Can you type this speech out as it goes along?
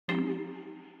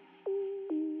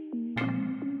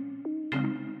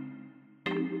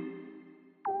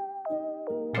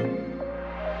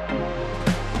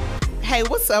Hey,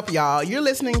 what's up, y'all? You're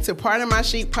listening to Pardon My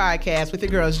Chic podcast with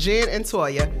your girls Jen and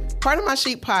Toya. Pardon My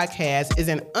Chic podcast is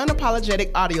an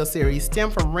unapologetic audio series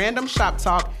stemmed from random shop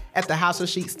talk at the House of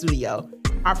Chic studio.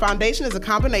 Our foundation is a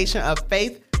combination of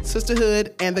faith,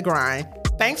 sisterhood, and the grind.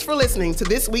 Thanks for listening to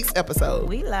this week's episode.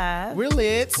 We live. We're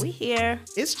lit. We here.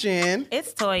 It's Jen.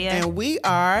 It's Toya. And we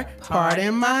are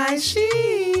Pardon My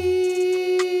Chic.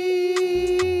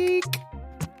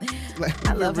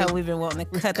 I love how we've been wanting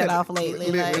to cut that off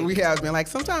lately. We have been. Like,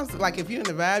 sometimes, like, if you're in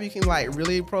the vibe, you can, like,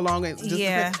 really prolong it.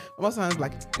 Yeah. Most times,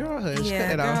 like, girl, hush, cut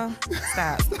it girl, off.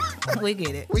 Stop. We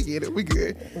get it. We get it. We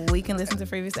good. We can listen to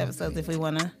previous episodes if we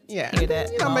want to hear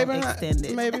that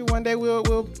extended. Maybe one day we'll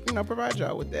provide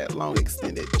y'all with that long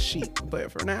extended chic.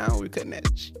 But for now, we're cutting that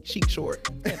chic short.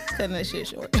 Cutting that shit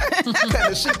short. Cutting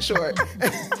the chic short.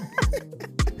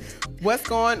 What's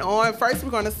going on? First, we're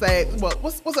going to say, well,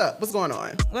 what's up? What's going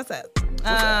on? What's up?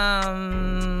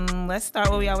 Let's start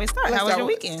where we always start. How was your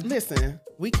weekend? Listen,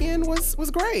 weekend was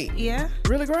great. Yeah?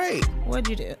 Really great. What'd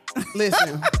you do?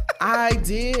 Listen, I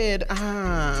did,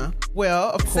 well,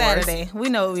 of course. Saturday. We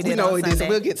know what we did on Sunday. So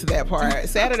we'll get to that part.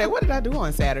 Saturday, what did I do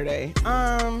on Saturday?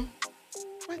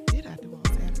 What did I do on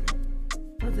Saturday?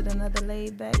 Was it another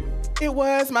laid back? It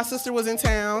was. My sister was in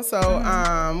town,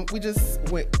 so we just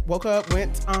woke up,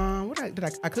 went.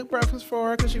 I cooked breakfast for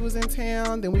her because she was in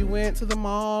town. Then we went to the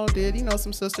mall, did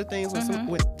some sister things,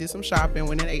 did some shopping.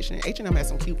 Went in H&M had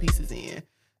some cute pieces in,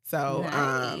 so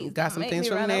nice. Got some things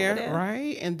from there,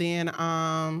 right? And then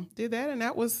did that, and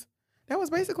that was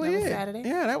basically it. Saturday?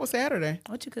 Yeah, that was Saturday.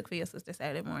 What you cook for your sister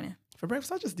Saturday morning? For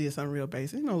breakfast, I just did something real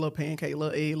basic. A little pancake,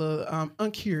 little egg, little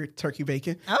uncured turkey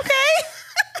bacon. Okay.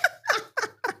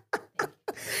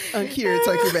 Uncured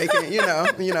turkey bacon,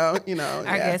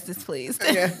 Our guest is pleased.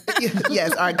 Yeah.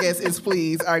 Yes, our guest is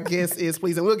pleased. Our guest is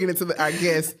pleased. And we'll get into our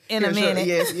guest in a minute.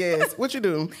 Yes. What you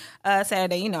do?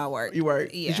 Saturday, I work. You work?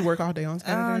 Yeah. Did you work all day on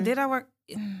Saturday? Did I work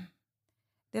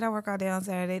all day on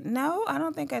Saturday? No, I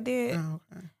don't think I did. Oh,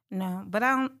 okay. No, but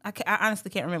I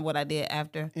honestly can't remember what I did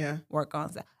after work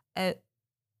on Saturday.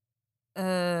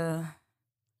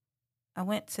 I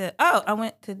went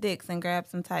to Dick's and grabbed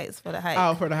some tights for the hike.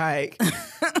 Oh, for the hike.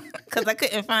 Because I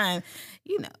couldn't find,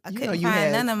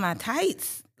 none of my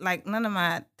tights. Like, none of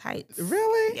my tights.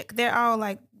 Really? Yeah, they're all,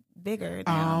 like, bigger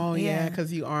now. Oh, yeah,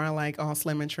 because you are, like, all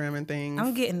slim and trim and things.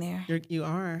 I'm getting there. You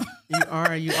are.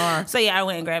 So, yeah, I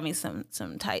went and grabbed me some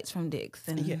tights from Dick's.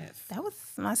 And that was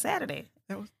my Saturday.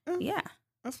 That was, yeah.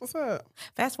 That's what's up.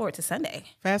 Fast forward to Sunday.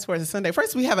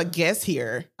 First, we have a guest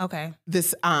here. Okay.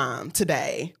 This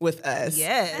today with us.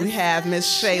 Yes. We have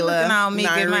Miss Shayla.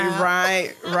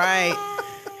 Right.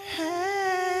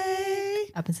 Hey.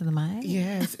 Up into the mic.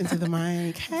 Yes, into the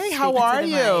mic. Hey, how are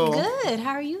you? Good.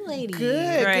 How are you, ladies?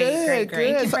 Good. Great.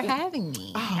 Thank you for having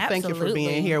me. Oh, thank you for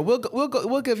being here.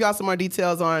 We'll give y'all some more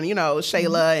details on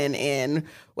Shayla and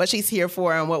what she's here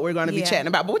for and what we're going to be chatting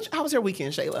about. But how was your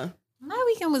weekend, Shayla? My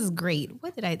weekend was great.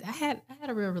 What did I had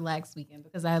a real relaxed weekend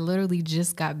because I literally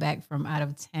just got back from out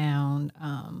of town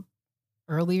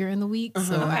earlier in the week,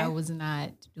 so I was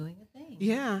not doing a thing.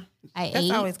 Yeah,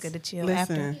 That's always good to chill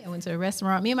after. I went to a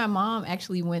restaurant. Me and my mom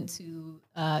actually went to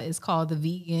it's called the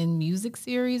Vegan Music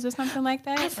Series or something like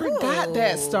that. I forgot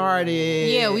that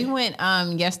started. Yeah, we went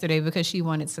yesterday because she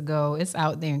wanted to go. It's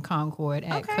out there in Concord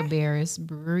at Cabarrus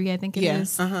Brewery, I think it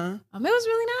is. It was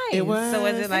really nice. It was. So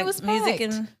was it like music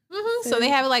and? So they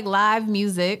have like live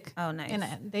music. Oh, nice.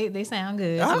 And they sound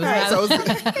good. Okay, so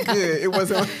it's good. It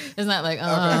wasn't. It's not like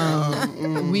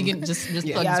we can just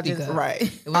plug the speaker. Right.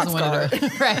 It wasn't one of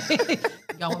those. Right.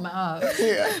 Y'all with my up.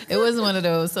 Yeah. It wasn't one of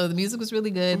those. So the music was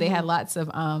really good. They had lots of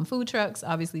food trucks,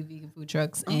 obviously vegan food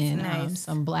trucks, and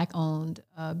some Black-owned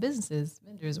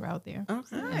vendors were out there.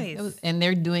 Okay. Nice. And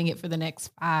they're doing it for the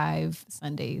next 5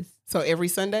 Sundays. So every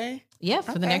Sunday? Yeah,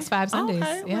 for the next 5 Sundays.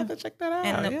 Okay, we'll have to check that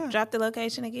out. And drop the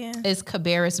location again. It's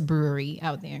Cabarrus Brewery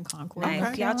out there in Concord.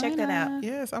 Nice. Y'all check that out.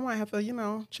 Yes, I might have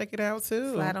to, check it out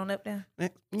too. Slide on up there.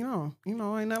 Ain't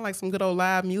nothing like some good old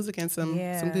live music and some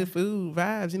good food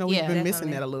vibes. We've been missing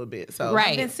that a little bit. So right.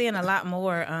 I've been seeing a lot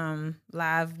more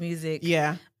live music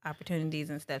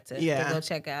opportunities and stuff to go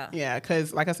check out. Yeah,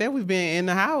 because like I said, we've been in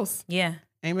the house. Yeah.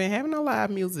 Ain't been having no live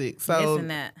music. So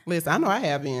listen, I know I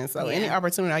have been. So any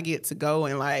opportunity I get to go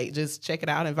and like just check it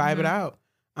out and vibe it out,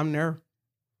 I'm there.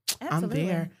 Absolutely. I'm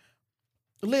there.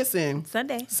 Listen.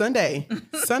 Sunday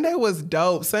was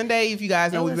dope. Sunday, if you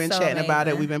guys know, we've been chatting about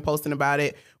it. We've been posting about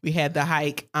it. We had the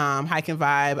hike and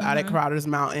vibe out at Crowder's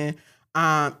Mountain.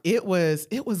 It was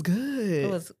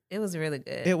good. It was really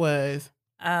good. It was.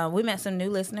 We met some new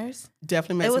listeners.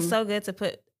 Definitely met It was so good to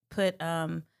put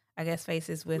I guess,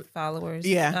 Faces with Followers.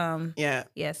 Yeah.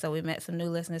 So we met some new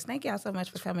listeners. Thank y'all so much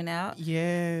for coming out.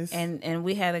 Yes. And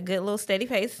we had a good little steady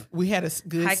pace. We had a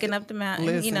good hiking up the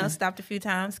mountain. Stopped a few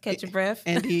times, catch your breath.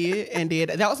 And did.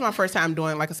 That was my first time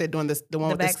doing, like I said, doing the one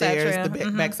with the stairs, trail.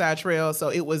 the backside trail. So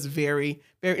it was very,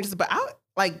 very interesting. But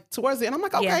towards the end, I'm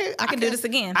like, okay, I can do this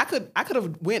again. I could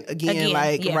have went again.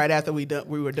 Right after we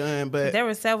were done. But there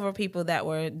were several people that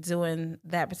were doing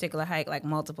that particular hike like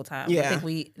multiple times. Yeah. I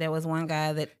think there was one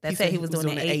guy that said he was doing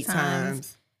it 8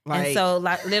 times. Like, and so,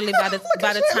 literally by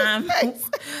the time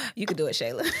you could do it,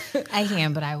 Shayla. I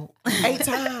can, but I 8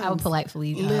 times. I would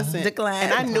politely decline.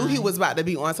 And I knew he was about to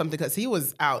be on something because he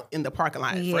was out in the parking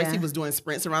lot. First, he was doing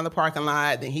sprints around the parking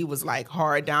lot. Then he was like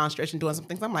hard down stretching, doing some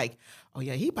things. I'm like, oh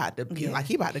yeah, he about to be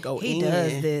he about to go in. He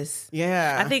does this.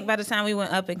 Yeah. I think by the time we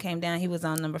went up and came down, he was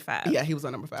on number 5. Yeah, he was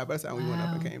on number 5 by the time we went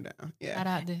up and came down. Yeah. Shout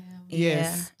out to him.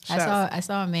 Yes. Yeah. I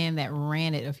saw a man that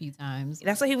ran it a few times.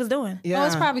 That's what he was doing. Yeah. Oh,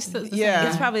 it's probably the same guy.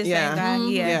 It's probably the same guy.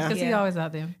 Yeah. Because he always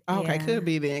out there. Okay, could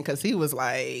be then because he was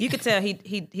like, you could tell he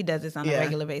does this on a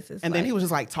regular basis. And then he was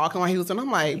just like talking while he was, and I'm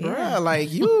like, bruh,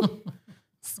 like you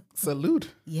salute.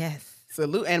 Yes.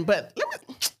 Salute. But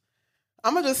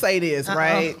I'm gonna just say this,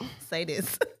 right? Say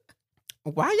this.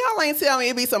 Why y'all ain't tell me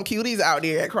it be some cuties out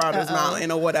there at Crowder's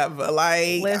Mountain or whatever?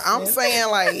 Like, I'm saying,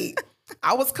 like,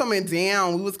 I was coming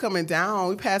down. We was coming down.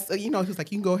 We passed, he was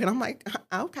like, you can go ahead. I'm like,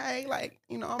 okay. Like,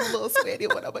 I'm a little sweaty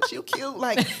or whatever, but you cute.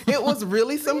 Like, it was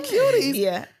really some cuties.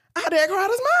 Yeah. Out there at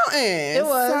Crowder's Mountain. It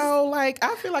was. So, like,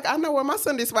 I feel like I know where my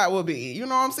Sunday spot will be. You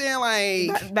know what I'm saying?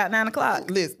 Like, about 9 o'clock.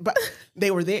 But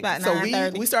they were there. About so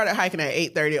 9:30. we started hiking at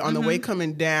 8:30. On the way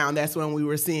coming down, that's when we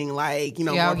were seeing, like,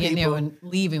 y'all more getting people. there when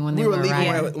we were leaving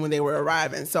arriving. when they were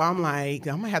arriving. So I'm like,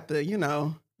 I'm gonna have to,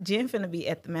 Jen finna be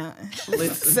at the mountain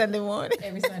listen. Sunday morning.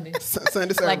 Every Sunday.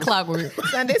 Sunday service. Like clockwork.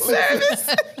 Sunday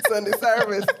service. Sunday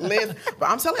service. Listen. But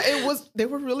I'm telling you, they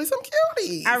were really some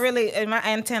cuties. And my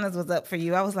antennas was up for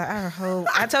you. I was like,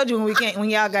 I told you when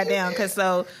y'all got down, because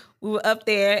so we were up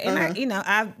there, and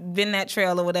I've been that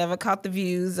trail or whatever, caught the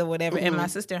views or whatever, and my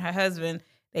sister and her husband,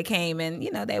 they came and,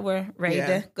 they were ready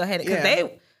to go ahead, because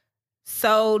they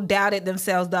so doubted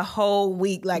themselves the whole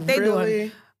week. Like, they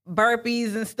doing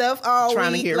burpees and stuff all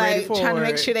trying week, to get like ready for trying to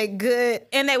make sure they good,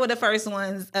 and they were the first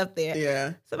ones up there.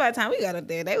 Yeah. So by the time we got up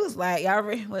there, they was like, "Y'all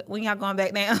ready? When y'all going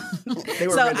back down?" They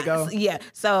were ready to go.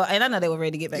 So and I know they were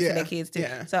ready to get back to their kids too.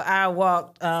 Yeah. So I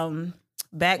walked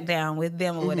back down with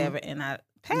them or whatever, and I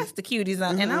passed the cuties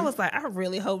on, and I was like, I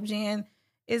really hope Jen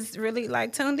is really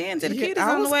like tuned in to the cuties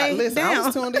on the way down. I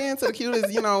was tuned in to the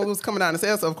cuties. It was coming down the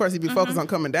stairs, so of course he'd be focused on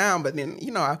coming down, but then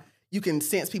you can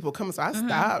sense people coming, so I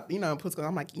stopped, because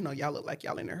I'm like, y'all look like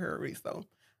y'all in a hurry, so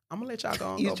I'm gonna let y'all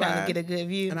go and you go trying by. to get a good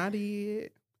view. And I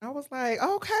did. I was like,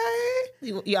 okay.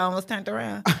 You almost turned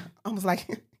around. I was like,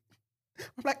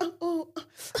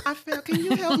 I fell. Can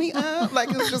you help me up? Like,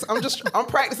 it's just, I'm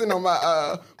practicing on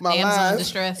my damsel lines. in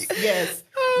distress. Yes,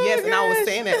 yes. And I was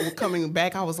saying that coming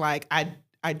back, I was like,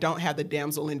 I don't have the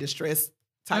damsel in distress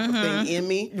type of thing in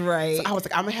me. Right. So I was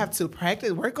like, I'm gonna have to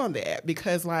work on that,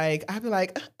 because like I'd be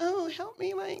like, oh, help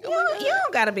me, like, you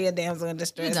don't gotta be a damsel in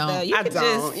distress. You don't. Though. You I could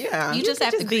don't. Just, you just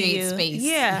have to create space.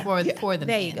 For them.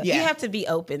 There you go. Yeah. You have to be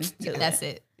open to it. That's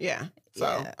it. Yeah. So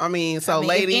Yeah. I mean,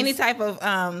 ladies, any type of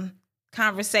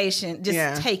conversation,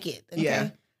 just take it. Okay? Yeah.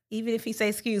 Even if he say,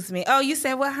 "Excuse me," oh, you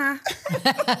said what, huh?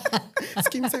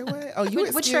 excuse me, say what? Oh, you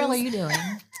What trail are you doing?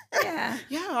 Yeah.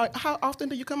 Yeah, how often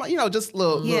do you come out? Just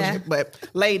little shit. But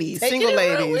ladies, Take single it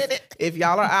around ladies, with it. if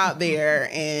y'all are out there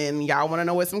and y'all want to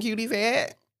know where some cuties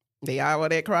at, they are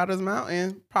at Crowder's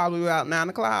Mountain, probably about 9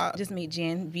 o'clock. Just meet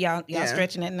Jen. Y'all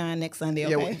stretching at 9 next Sunday,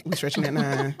 okay? Yeah, we stretching at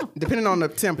 9, depending on the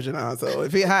temperature now. So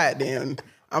if it's hot, then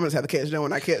I'm just have to catch them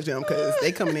when I catch them, because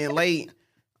they coming in late.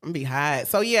 I'm gonna be hot.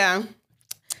 So yeah.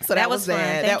 So that was fun.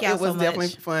 that. Thank y'all it was so definitely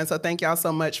much. fun. So thank y'all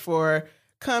so much for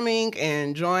coming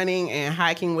and joining and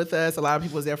hiking with us. A lot of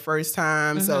people was their first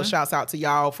time. So shouts out to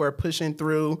y'all for pushing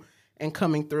through and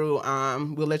coming through.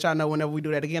 We'll let y'all know whenever we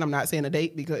do that again. I'm not saying a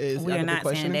date because we're not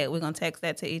saying that. We're gonna text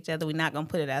that to each other. We're not gonna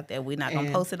put it out there. We're not gonna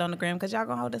post it on the gram, because y'all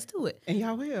gonna hold us to it. And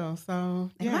y'all will.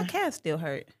 So And my calves still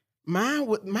hurt. Mine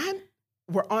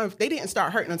were on. They didn't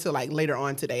start hurting until like later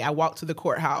on today. I walked to the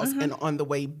courthouse, and on the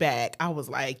way back, I was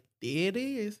like, there it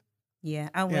is. Yeah,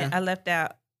 I went. I left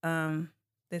out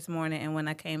this morning, and when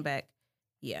I came back,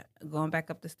 going back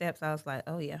up the steps, I was like,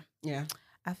 oh yeah, Yeah.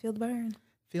 I feel the burn.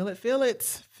 Feel it, feel it.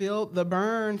 Feel the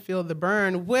burn, feel the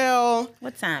burn. Well,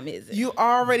 What time is it? you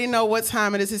already know what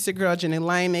time it is. It's your girl, Jenny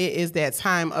Lane. It is that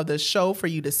time of the show for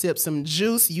you to sip some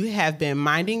juice. You have been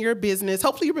minding your business.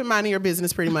 Hopefully you've been minding your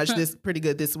business pretty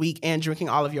good this week and drinking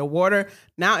all of your water.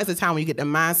 Now is the time when you get to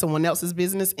mind someone else's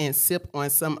business and sip on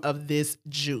some of this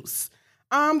juice.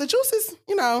 The juice is,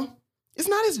 it's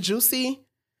not as juicy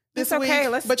this It's okay.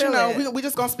 week, Let's but spill it. we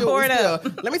just gonna spill Pour what it we up.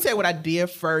 spill. Let me tell you what I did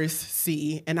first,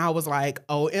 see, and I was like,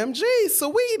 OMG,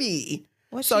 sweetie.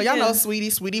 What So she y'all do? know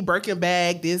sweetie Birkin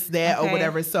bag, this, that, or Okay.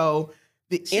 whatever. So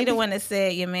She the one that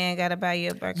said your man got to buy you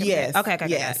a Birkin yes, bag. Okay,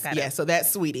 yes, got it. yes. So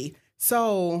that's sweetie.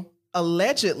 So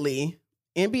allegedly,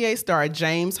 NBA star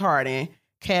James Harden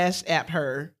cashed at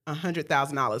her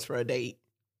 $100,000 for a date.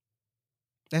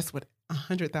 That's what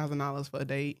 $100,000 for a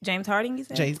date. James Harden, you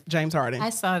said? James Harden.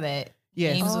 I saw that.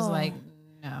 Yes. James was Oh. like,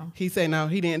 no. He said no.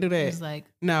 He didn't do He that. was like,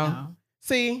 no. no.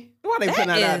 See, why they putting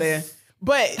that out there? is-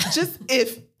 But just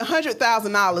if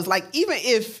 $100,000, like even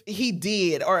if he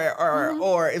did,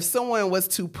 or if someone was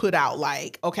to put out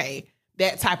like, okay,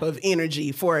 that type of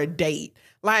energy for a date,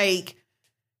 like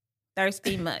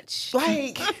Thirsty much.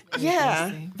 yeah,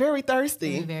 thirsty. very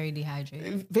thirsty, Very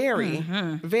dehydrated. very,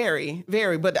 Mhm. very,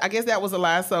 very. But I guess that was a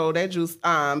lie. So that juice,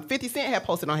 50 Cent had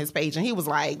posted on his page, and he was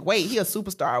like, "Wait, he a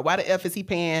superstar. Why the f is he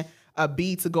paying a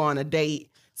B to go on a date?"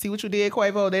 See what you did,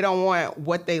 Quavo? They don't want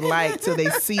what they like till they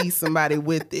see somebody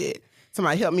with it.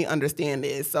 Somebody help me understand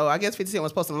this. So I guess 50 Cent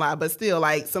was posting a lie, but still,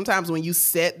 like, sometimes when you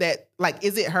set that, like,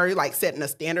 is it her, like, setting a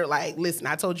standard? Like, listen,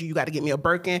 I told you got to get me a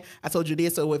Birkin. I told you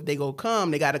this, so if they go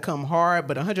come, they got to come hard.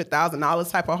 But $100,000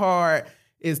 type of hard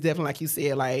is definitely, like you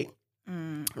said, like,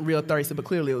 real thirsty, but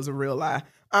clearly it was a real lie.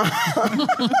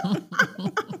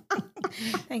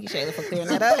 Thank you, Shayla, for clearing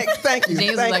that up. Thank you.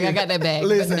 James was thank like, you. I got that bag.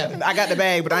 Listen, but no. I got the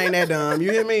bag, but I ain't that dumb.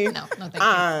 You hear me? No,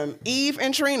 thank you. Eve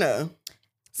and Trina.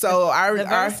 So the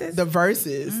Versus? the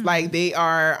verses, like they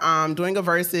are doing a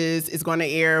verses. It's going to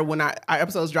air when our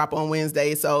episodes drop on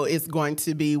Wednesday, so it's going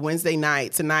to be Wednesday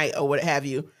night, tonight, or what have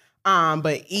you.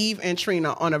 But Eve and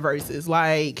Trina on a verses,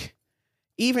 like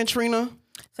Eve and Trina.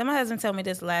 So my husband told me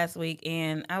this last week,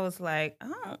 and I was like, I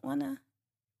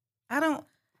don't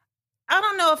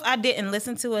know if I didn't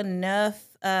listen to enough.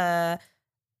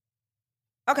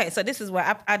 Okay, so this is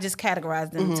where I just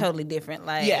categorized them totally different.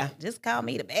 Like, Yeah. just call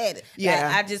me the baddest. Yeah.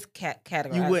 Like, I just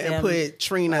categorized You wouldn't them. put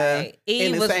Trina Like, in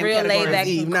Eve the was same real category laid as back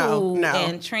Eve. and No, cool, no.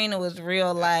 and Trina was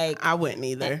real like. I wouldn't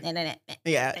either. and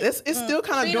Yeah, it's still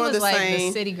kind of Trina doing was the like the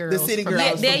same. city girls The city from girls.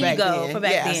 back from then. Yeah, there you back go, then. for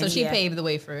back yeah. then. So she Yeah. paved the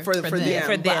way for For them. them,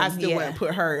 For but I them, still yeah. wouldn't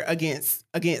put her against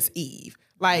Eve.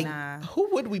 Like, Nah. who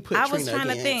would we put I Trina was trying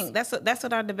against? to think. That's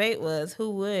what our debate was.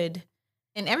 Who would?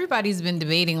 And everybody's been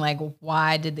debating like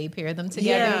why did they pair them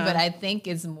together? Yeah. But I think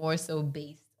it's more so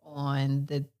based on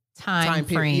the time Time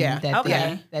period, frame yeah. that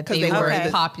Okay. they 'Cause they they were were the-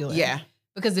 popular. Yeah.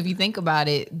 Because if you think about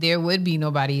it, there would be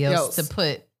nobody else to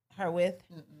put Her with?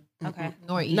 Okay.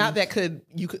 nor Eve. Not that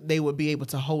they would be able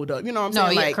to hold up. You know what I'm No,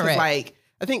 saying? yeah, Like, 'cause, correct. like,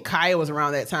 I think Kaya was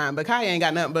around that time, but Kaya ain't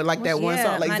got nothing but like that one Yeah,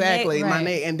 song. Like, My exactly, Neck. My Right.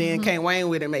 Neck, and then Kane Wayne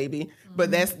with it maybe. But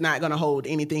that's not gonna hold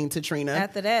anything to Trina.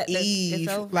 After that, it's Eve,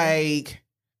 over. like,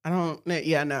 I don't.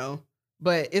 Yeah, no.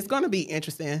 But it's gonna be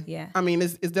interesting. Yeah. I mean,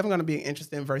 it's definitely gonna be an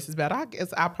interesting versus battle. I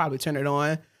guess I'll probably turn it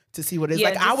on to see what it is. Yeah,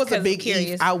 Like, I just was a 'cause big I'm curious.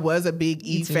 Eve. I was a big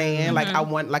Eve too. fan. Like,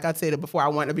 like I said it before, I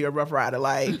wanted to be a Rough Rider.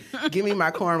 Like, give me my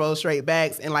cornrow straight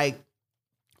backs, and like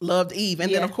loved Eve.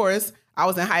 And then Yeah. of course I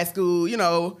was in high school,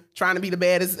 trying to be the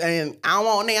baddest, and I don't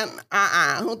want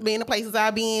that. Who's been the places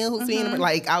I've been? Who's been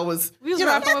like I was. we was you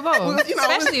know, rocking with both. we was-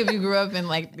 Especially if you grew up in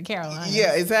like the Carolinas.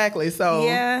 yeah, exactly. So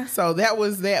Yeah. so that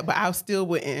was that, but I still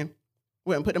wouldn't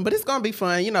put them. But it's gonna be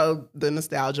fun, the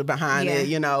nostalgia behind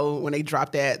Yeah. it. When they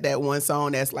drop that one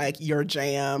song that's like your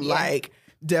jam, Yeah. like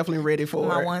definitely ready for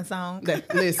My it. one song.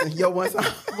 Listen, your one song.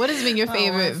 What has been your Oh,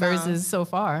 favorite one song. verses so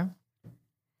far?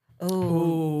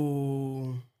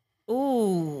 Ooh. Ooh.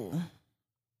 Ooh.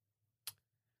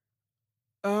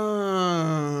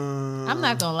 I'm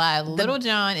not gonna lie, Little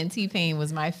John and T-Pain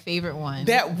was my favorite one.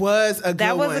 That was a good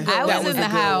That was a one. good I one. was That in the a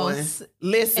good house, one.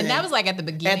 Listen, and that was like at the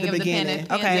beginning of the beginning.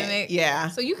 pandemic. Yeah.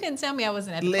 So you couldn't tell me I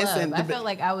wasn't at the Listen, club. I the- felt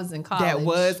like I was in college. that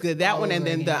was good. That all one, and over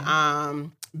then again.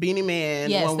 the Beanie Man.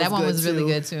 Yes, one was that one good was really too.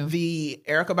 good too. The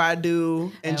Erykah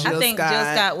Badu and I Jill I think Scott. Jill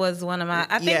Scott was one of my.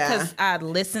 I think Yeah. because I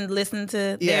listened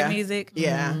to Yeah. their music.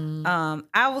 Yeah. Mm.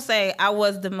 I will say I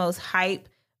was the most hype.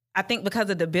 I think because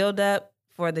of the build up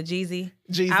for the Jeezy.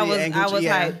 Jeezy I was and Gucci,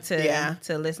 hyped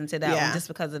to listen to that one just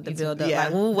because of the build up.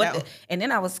 Like, ooh, what? And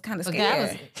then I was kind of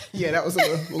scared. That was a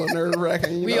little nerve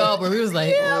wracking. We all were. We was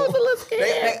like, I was a little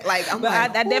scared. I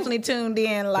definitely tuned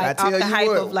in off the hype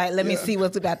of let me see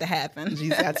what's about to happen.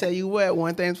 Jeezy, I tell you what,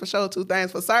 one thing's for sure, two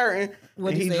things for certain.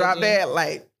 What he dropped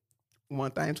that one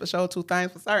thing's for sure, two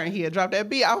things for certain. He had dropped that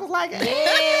beat. I was like,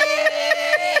 hey.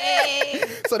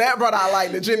 So that brought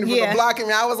out the Jenny from the block in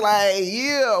me. I was like,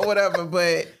 yeah, whatever.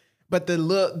 But the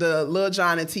Lil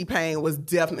Jon and T-Pain was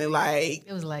definitely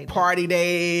it was like party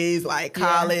days,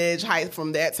 college hype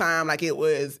from that time. It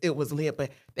was lit.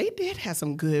 But they did have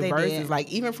some good verses. Did.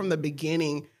 Even from the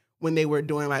beginning when they were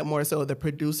doing more so the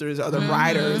producers or the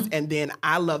writers, and then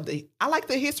I like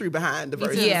the history behind the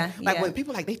verses. When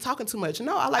people they talking too much.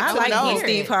 No, I like to know. When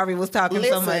Steve Harvey was talking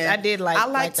so much. I did I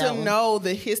like to know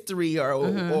the history or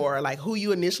who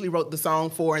you initially wrote the song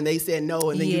for, and they said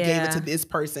no, and then you gave it to this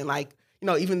person.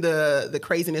 Even the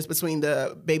craziness between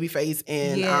the Babyface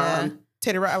and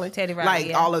Teddy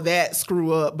Riley, all of that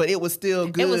screw up, but it was still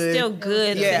good. It was still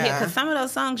good, because some of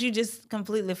those songs I just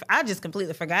completely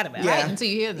forgot about. Right, until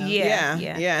you hear them.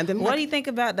 Yeah. And then what do you think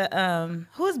about the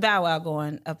who's Bow Wow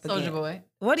going up against? Soulja Boy.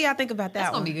 What do y'all think about that?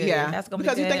 That's gonna be good. Yeah, that's gonna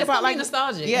because be good. You think about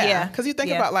nostalgic. Yeah, because you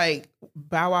think about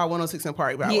Bow Wow 106 in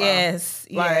Park Bow Wow. Yes,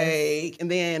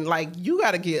 and then you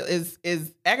gotta get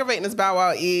is aggravating as Bow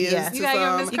Wow is. Yeah. You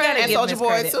gotta give credit. And Soulja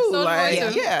Boy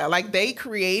too. They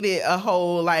created a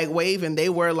whole wave, and they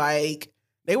were it.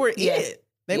 They were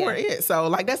it. So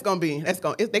they're gonna be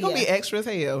extra as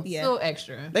hell. Yeah. So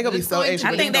extra. They're gonna be so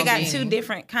extra. I think they got two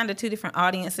different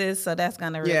audiences, so that's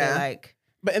gonna really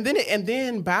But and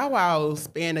then Bow Wow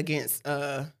span against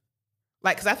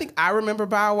because I think I remember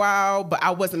Bow Wow, but I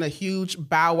wasn't a huge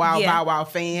Bow Wow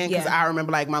fan because I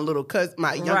remember my little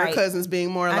my younger cousins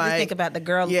being more I just think about the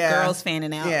girls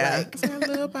fanning out. Yeah,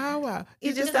 little Bow Wow.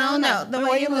 You just don't know the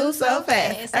way you move so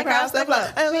fast across the floor,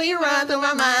 and when you run through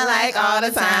my mind all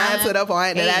the time to the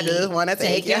point that I just want to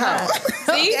take you home.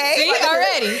 See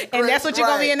already, and that's what you're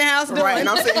gonna be in the house doing. Right, and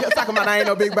I'm sitting here talking about I ain't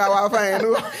no big Bow Wow fan.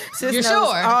 You're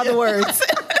sure all the words.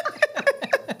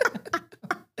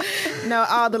 No,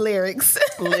 all the lyrics.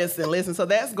 Listen. So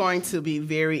that's going to be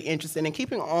very interesting. And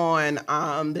keeping on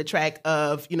the track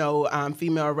of,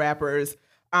 female rappers,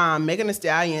 Megan Thee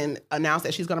Stallion announced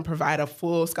that she's going to provide a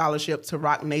full scholarship to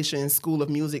Roc Nation School of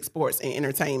Music, Sports, and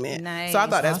Entertainment. Nice. So I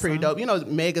thought that's pretty dope.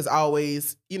 Meg is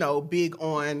always, big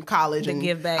on college. And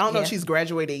give back. I don't know if she's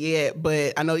graduated yet,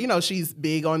 but I know, she's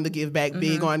big on the give back,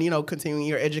 big on, continuing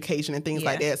your education and things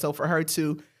like that. So for her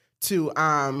to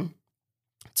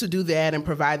do that and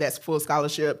provide that full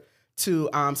scholarship to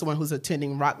someone who's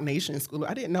attending Roc Nation School.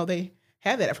 I didn't know they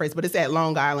had that at first, but it's at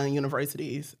Long Island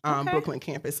University's Brooklyn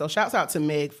campus. So shouts out to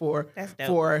Meg for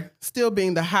still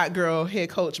being the hot girl head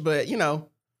coach, but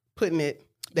putting that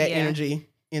energy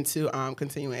into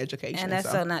continuing education. And that's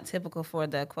so not typical for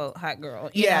the quote hot girl.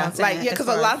 Because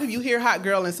a lot of people, you hear hot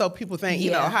girl, and so people think,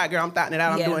 hot girl, I'm thotting it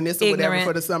out, I'm doing this or whatever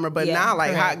for the summer. But now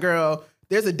hot girl,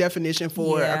 there's a definition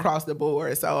for it across the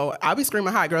board. So I'll be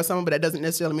screaming hot girl summer, but that doesn't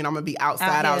necessarily mean I'm going to be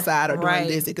outside or doing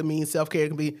this. It could mean self-care. It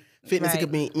could be fitness. It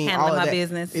could mean handling all of my that.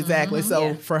 Business. Exactly.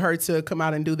 So for her to come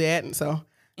out and do that. And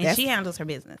she handles her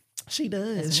business. She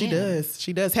does.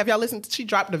 She does. Have y'all listened? She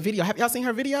dropped a video. Have y'all seen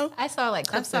her video? I saw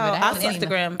clips of it. On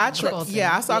Instagram.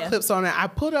 I saw clips on it. I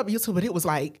put up YouTube, but it was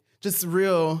just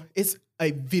real. It's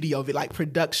a video of it,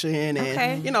 production,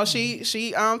 and she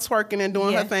twerking and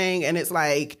doing her thing, and it's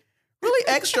really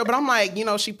extra, but I'm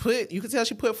you could tell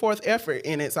she put forth effort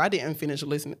in it. So I didn't finish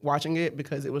watching it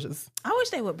because it was just. I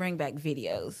wish they would bring back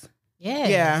videos.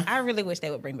 Yeah. I really wish they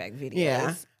would bring back videos.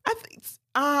 Yeah. I think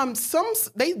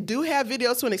they do have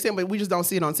videos to an extent, but we just don't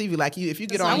see it on TV. If you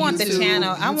get on YouTube, I want the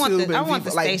channel. I want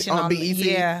the station on BET.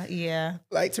 Yeah.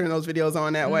 Turn those videos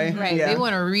on that way. Right. Yeah. They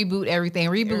want to reboot everything.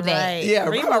 Reboot that. Yeah.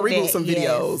 Reboot some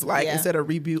videos. Instead of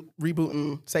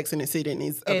rebooting Sex and the City and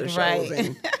these other shows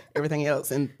and everything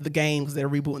else, and the games, they're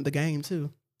rebooting the game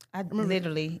too.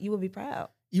 You would be proud.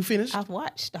 You finished? I've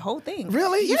watched the whole thing.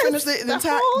 Really? You finished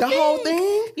the whole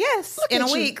thing? Yes. In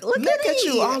a week. Look at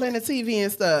you all in the TV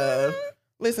and stuff.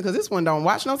 Listen, because this one don't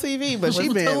watch no TV, but she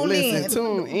been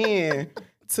tune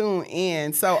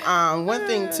in. So one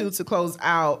thing too to close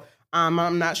out.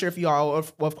 I'm not sure if you all,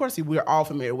 of course we're all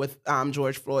familiar with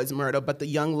George Floyd's murder, but the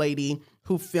young lady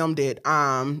who filmed it,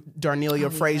 Darnelia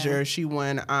Frazier, she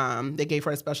won. They gave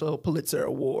her a special Pulitzer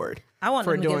Award. I want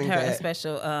them to give her a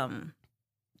special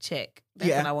check.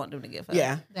 That's what I want them to give her.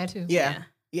 Yeah, that too. Yeah,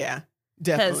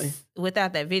 definitely. Because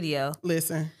without that video,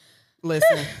 listen.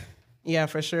 Yeah,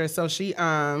 for sure. So she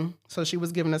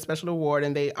was given a special award,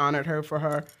 and they honored her for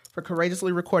her for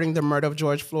courageously recording the murder of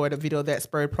George Floyd, a video that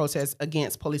spurred protests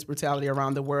against police brutality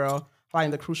around the world,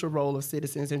 highlighting the crucial role of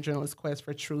citizens and journalists' quest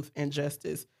for truth and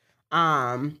justice.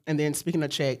 And then speaking of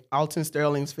check, Alton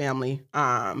Sterling's family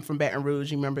from Baton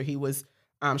Rouge, you remember he was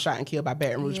shot and killed by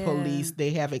Baton Rouge police.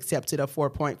 They have accepted a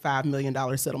 $4.5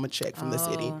 million settlement check from the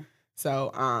city.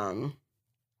 So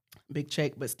big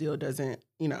check, but still doesn't,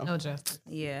 no justice.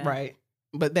 Yeah. Right.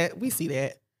 But that we see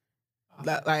that.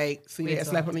 Like, see that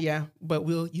slap on the, but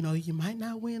you might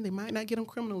not win. They might not get them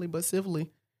criminally, but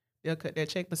civilly, they'll cut that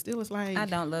check. But still, it's like, I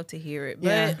don't love to hear it,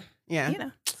 but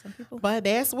some people. But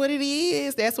that's what it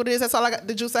is. That's what it is. That's all I got.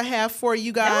 The juice I have for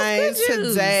you guys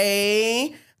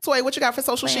today. Toy, what you got for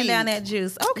social sheet? Down that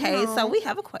juice. Okay, so we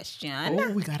have a question. Oh,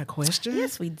 we got a question?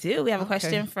 Yes, we do. We have a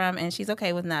question from, and she's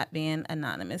okay with not being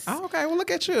anonymous. Oh, okay. Well,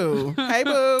 look at you. Hey,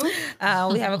 boo.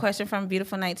 We have a question from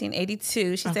Beautiful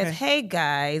 1982. She says, hey,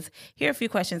 guys, here are a few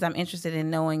questions I'm interested in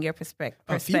knowing your perspective.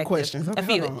 A few questions. Okay, a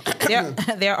few.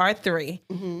 There are three.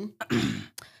 Mm-hmm.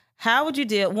 How would you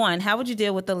deal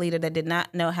with the leader that did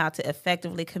not know how to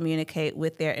effectively communicate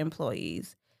with their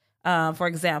employees? For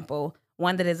example,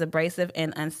 one that is abrasive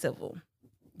and uncivil.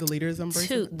 The leader is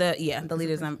abrasive? The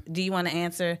leader's do you want to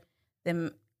answer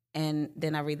them? And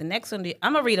then I read the next one.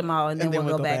 I'm going to read them all, and then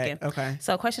we'll go back in. Okay.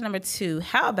 So question number 2,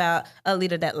 how about a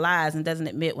leader that lies and doesn't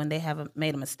admit when they have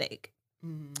made a mistake?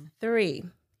 3,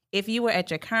 if you were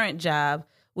at your current job,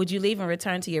 would you leave and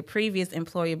return to your previous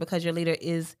employer because your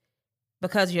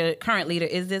current leader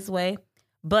is this way?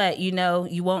 But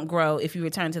you won't grow if you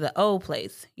return to the old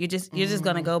place. You're just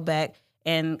going to go back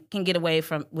and can get away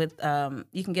from one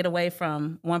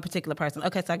particular person.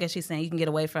 Okay, so I guess she's saying you can get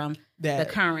away from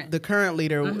the current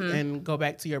leader and go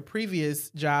back to your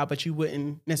previous job, but you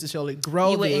wouldn't necessarily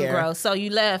grow. So you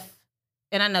left,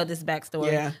 and I know this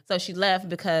backstory. Yeah. So she left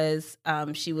because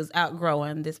she was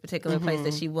outgrowing this particular place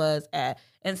that she was at,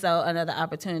 and so another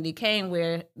opportunity came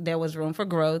where there was room for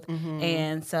growth,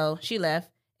 and so she left.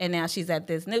 And now she's at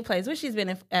this new place where she's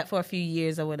been at for a few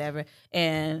years or whatever,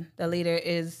 and the leader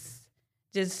is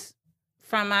just,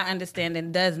 from my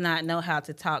understanding, does not know how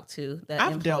to talk to the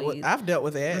employees. I've dealt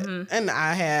with that. And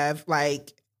I have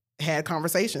had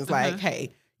conversations like,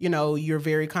 hey, you're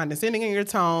very condescending in your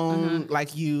tone. Like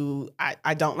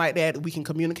I don't like that. We can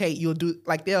communicate.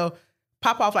 They'll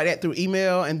pop off like that through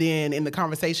email. And then in the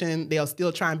conversation, they'll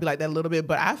still try and be like that a little bit.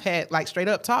 But I've had straight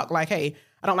up talk like, hey,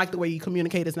 I don't like the way you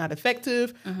communicate. It's not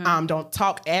effective. Don't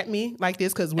talk at me like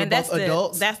this because we're both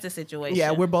adults. That's the situation.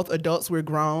 Yeah, we're both adults. We're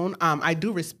grown. I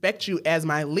do respect you as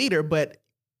my leader, but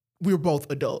we're both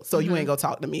adults. So you ain't gonna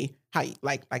talk to me how you,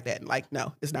 like that. Like,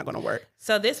 no, it's not gonna work.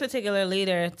 So this particular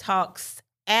leader talks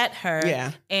at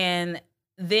her and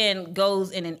then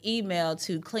goes in an email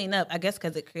to clean up, I guess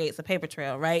because it creates a paper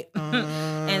trail, right?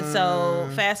 And so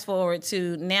fast forward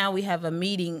to now we have a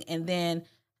meeting, and then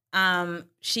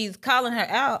she's calling her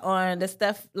out on the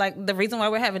stuff, like the reason why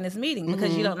we're having this meeting,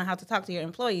 because you don't know how to talk to your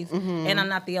employees, and I'm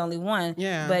not the only one,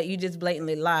 but you just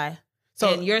blatantly lie.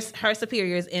 So, and her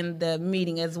superiors in the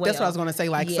meeting as well. That's what I was going to say.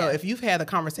 So if you've had a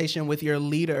conversation with your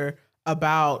leader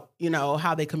about,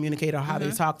 how they communicate or how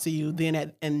they talk to you,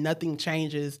 then and nothing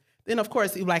changes, then of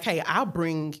course you're like, hey, I'll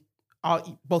bring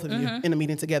both of you in a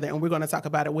meeting together, and we're going to talk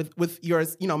about it with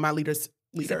yours, my leader's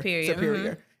leader,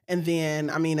 superior. And then,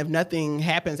 if nothing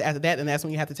happens after that, then that's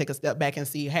when you have to take a step back and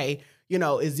see, hey,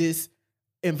 is this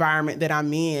environment that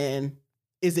I'm in,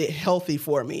 is it healthy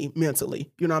for me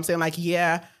mentally? You know what I'm saying? Like,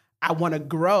 yeah, I want to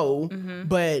grow,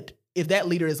 but if that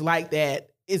leader is like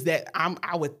that,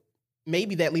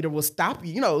 maybe that leader will stop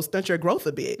you, stunt your growth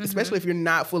a bit, especially if you're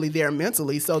not fully there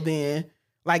mentally. So then,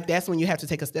 that's when you have to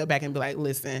take a step back and be like,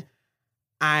 listen,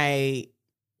 I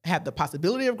have the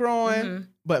possibility of growing,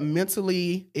 but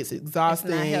mentally it's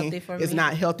exhausting. It's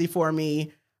not healthy for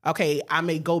me. Okay, I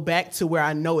may go back to where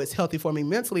I know it's healthy for me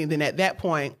mentally, and then at that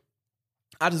point,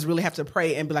 I just really have to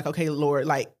pray and be like, okay, Lord,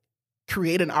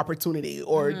 create an opportunity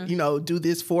or, do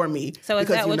this for me. So is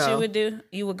that what you would do?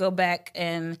 You would go back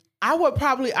and... I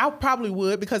probably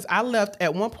would, because I left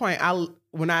at one point, I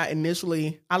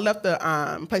left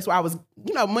the place where I was,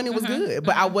 money was good,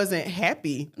 but I wasn't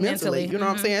happy mentally. You know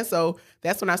what I'm saying? So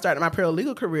that's when I started my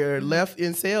paralegal career, left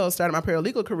in sales, started my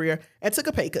paralegal career, and took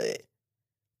a pay cut.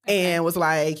 And was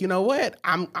like, you know what?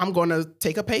 I'm going to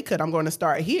take a pay cut. I'm going to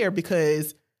start here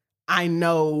because I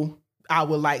know I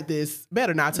would like this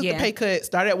better. Now, I took the pay cut,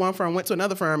 started at one firm, went to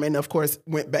another firm, and of course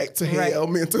went back to hell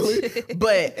mentally.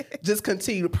 But just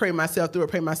continue to pray myself through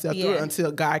it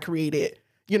until God created,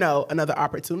 another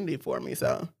opportunity for me.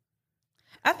 So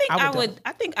I think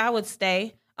I would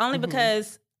stay only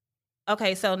because,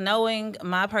 okay, so knowing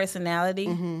my personality,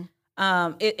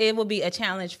 it will be a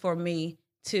challenge for me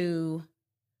to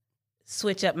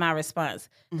switch up my response.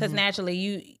 Because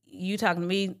naturally you talking to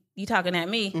me, you talking at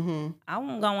me,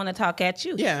 I'm gonna want to talk at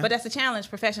you. Yeah. But that's a challenge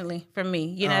professionally for me.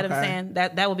 You know what I'm saying?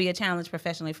 That would be a challenge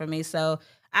professionally for me. So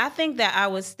I think that I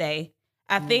would stay.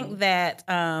 I think that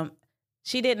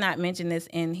she did not mention this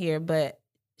in here, but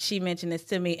she mentioned this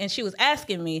to me, and she was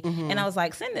asking me, and I was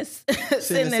like, send this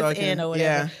in or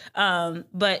whatever. Yeah.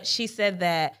 But she said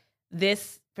that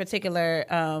this particular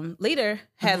leader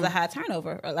has a high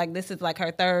turnover, or like this is like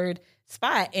her third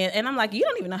spot, and I'm like, you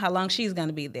don't even know how long she's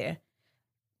gonna be there.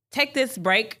 Take this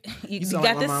break. You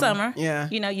got this summer. Yeah.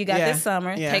 You know, you got this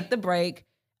summer. Yeah. Take the break.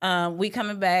 We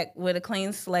coming back with a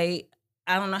clean slate.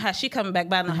 I don't know how she coming back,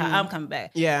 but I know how I'm coming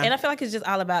back. Yeah. And I feel like it's just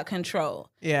all about control.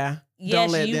 Yeah. Yes,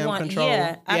 don't let them control.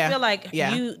 Yeah. I feel like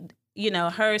you know,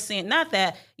 her saying, not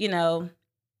that, you know,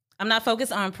 I'm not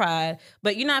focused on pride,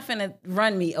 but you're not finna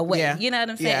run me away. Yeah. You know what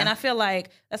I'm saying? Yeah. And I feel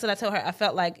like, that's what I told her. I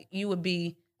felt like you would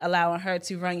be allowing her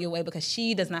to run you away because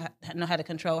she does not know how to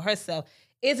control herself.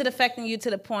 Is it affecting you to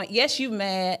the point, yes, you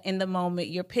mad in the moment,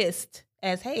 you're pissed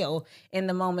as hell in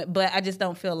the moment, but I just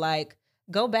don't feel like,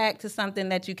 go back to something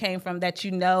that you came from that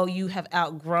you know you have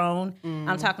outgrown.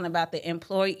 I'm talking about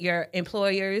your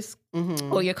employers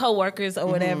or your coworkers or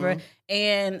whatever,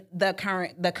 and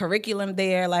the curriculum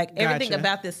there, like everything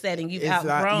about this setting you've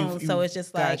outgrown. So it's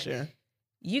just like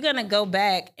you're gonna go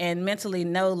back and mentally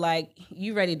know like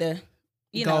you ready to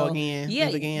go again.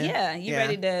 Yeah, you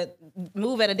ready to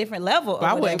move at a different level. But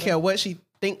I wouldn't care what she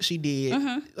thinks she did.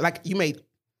 Like you may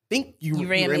think you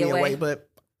ran me away, but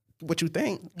what you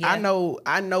think. Yeah. I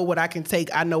know what I can take.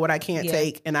 I know what I can't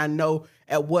take. And I know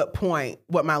at what point,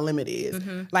 what my limit is.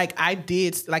 Like I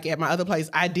did, like at my other place,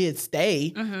 I did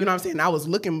stay. You know what I'm saying? I was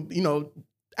looking, you know,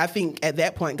 I think at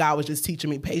that point, God was just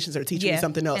teaching me patience or teaching me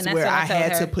something else where I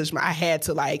had to push I had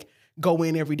to like go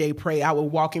in every day, pray. I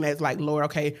would walk in as like, Lord,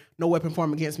 okay, no weapon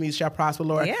formed against me shall prosper,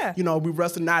 Lord. Yeah. You know, we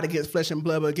wrestle not against flesh and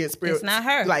blood, but against spirit. It's not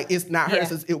her. Like it's not her.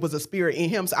 It was a spirit in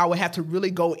him. So I would have to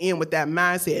really go in with that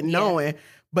mindset, knowing.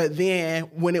 But then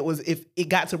when if it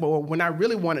got to when I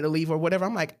really wanted to leave or whatever,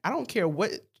 I'm like, I don't care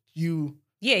what you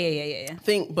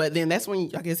think. But then that's when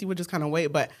I guess he would just kind of wait.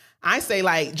 But I say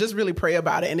like, just really pray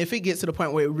about it. And if it gets to the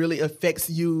point where it really affects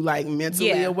you like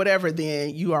mentally or whatever,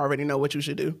 then you already know what you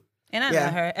should do. And I know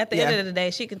her. At the end of the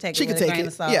day, she can take it with a grain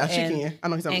of salt. Yeah, she can. I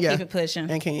know something. And keep it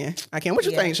pushing. And can. I can. What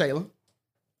you think, Shayla?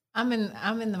 I'm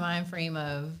in the mind frame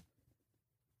of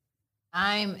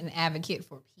I'm an advocate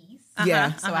for peace.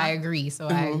 So I agree. So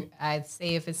I'd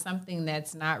say if it's something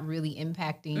that's not really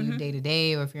impacting you day to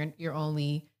day, or if you're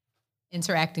only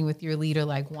interacting with your leader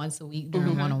like once a week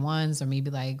during one-on-ones or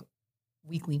maybe like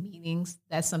weekly meetings,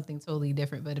 that's something totally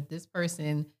different. But if this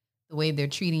person, the way they're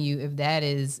treating you, if that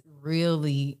is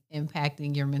really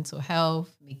impacting your mental health,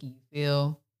 making you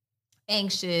feel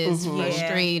anxious,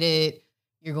 frustrated,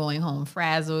 you're going home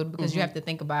frazzled, because you have to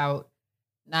think about,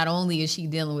 not only is she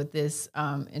dealing with this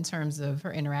in terms of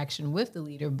her interaction with the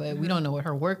leader, but we don't know what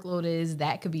her workload is.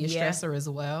 That could be a stressor as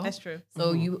well. That's true.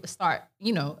 So you start,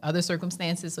 other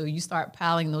circumstances. So you start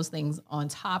piling those things on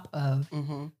top of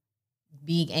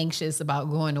being anxious about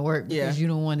going to work because you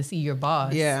don't want to see your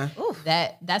boss. Yeah. Oof.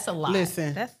 That's a lot.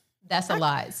 Listen. That's a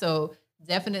lot. So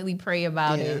definitely pray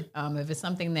about it. If it's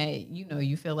something that,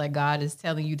 you feel like God is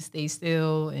telling you to stay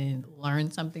still and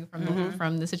learn something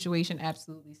from the situation,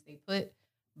 absolutely stay put.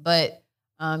 But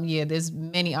there's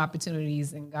many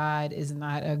opportunities, and God is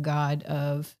not a God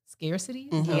of scarcity.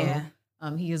 So,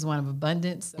 he is one of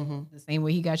abundance. So the same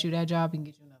way he got you that job, he can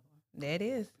get you another one. That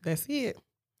is. That's it.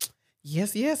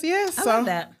 Yes. I love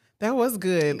that. That was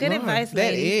good. Good advice,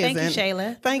 ladies. Thank you,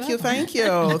 Shayla. Thank you. Thank you.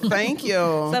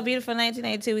 So beautiful,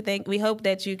 1982. We hope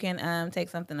that you can take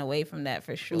something away from that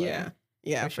for sure.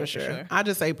 Yeah, for sure. I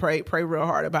just say pray real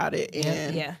hard about it,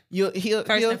 and he'll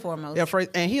first and foremost. Yeah,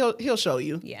 and he'll show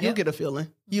you. Yeah. You'll get a feeling.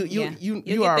 You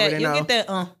already know. You'll get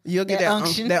that. You'll get that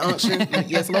unction. That unction.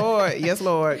 Yes,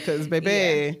 Lord. Because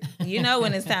baby, you know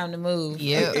when it's time to move.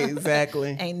 Yeah,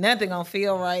 exactly. Ain't nothing gonna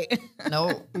feel right.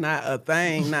 No, not a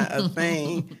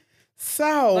thing.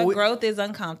 So, but growth is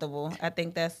uncomfortable. I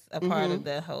think that's a part of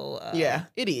the whole.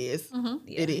 It is.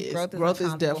 It is. Growth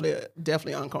is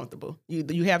definitely uncomfortable.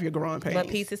 You have your growing pains, but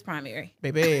peace is primary,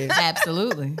 baby.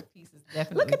 Absolutely, peace is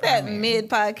definitely. Look at primary. That mid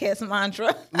podcast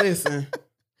mantra. Listen,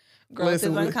 growth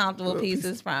is uncomfortable. Peace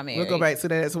is primary. We'll go back to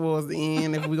that towards the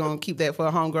end if we're gonna keep that for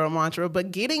a homegirl mantra. But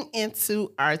getting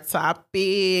into our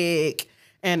topic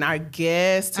and our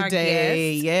guest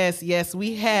today, yes,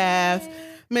 we have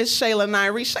Miss Shayla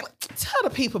Nyree. Shayla, tell the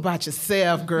people about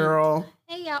yourself, girl.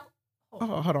 Hey, y'all.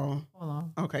 Hold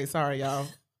on. Okay, sorry, y'all.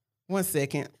 1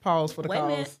 second. Pause for the Wait a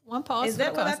calls. minute. One pause. Is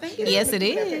that what I think? Yes, it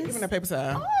Give is. me that paper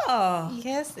towel. Oh,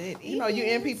 Yes, it is. You know, you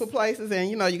in people places and,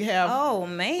 you know, you have oh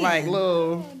man. like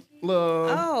little.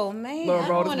 Oh man. little I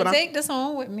rollers, want but to I'm- take this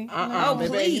home with me. Oh, baby.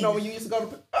 please. You know when you used to go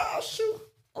to, oh, shoot.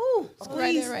 Ooh,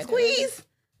 squeeze, right there. squeeze.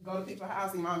 Go to people's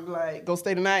house, your mom be like, go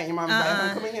stay the night. Your mom be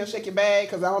like, come in here and shake your bag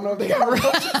because I don't know if they got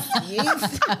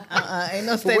roaches. Ain't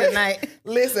no stay tonight.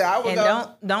 Listen, I would And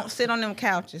go. don't sit on them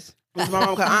couches. My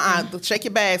mom come, shake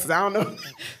your bags because I don't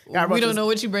know. We don't know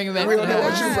what you bringing back. We don't to the know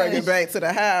what house. you bringing back to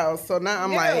the house. So now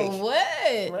I'm like,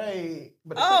 What? right.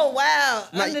 But Oh wow!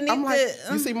 like, Underneath I'm like,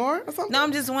 the. you see more or something? No,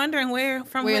 I'm just wondering where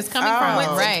Where it's coming from,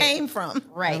 whence right. it came from.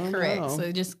 Right, don't correct. know.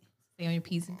 So just stay on your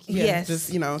P's and Q's. Yeah, Yes.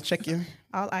 just, you know, check your.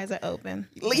 All eyes are open.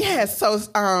 Yes, so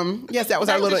yes, that was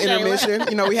our Back little to Shayla. intermission.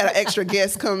 You know, we had an extra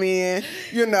guest come in,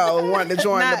 you know, wanting to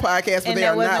join Not- the podcast, but and they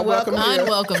that are not wasn't welcome.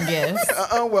 welcome here. Unwelcome guest.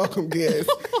 Unwelcome guest.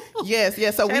 Yes.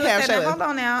 So we Shayla have said, now, Shayla. hold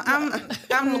on now.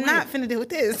 I'm not finna deal with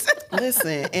this.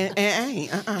 Listen, and I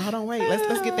ain't. Hold on, wait.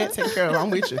 Let's get that taken care of.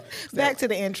 I'm with you. Back to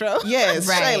the intro. Yes,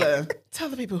 Right. Shayla. Tell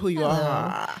the people who you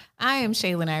are. I am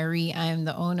Shaylin Irie. I am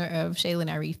the owner of Shaylin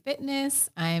Irie Fitness.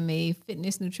 I am a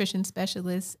fitness nutrition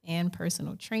specialist and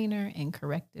personal trainer and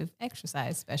corrective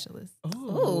exercise specialist.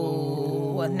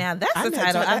 Ooh, well, now that's I a never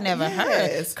title heard I've that. never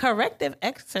Yes. heard. Corrective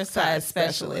exercise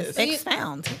Specialist. specialist.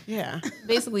 Expound. Yeah.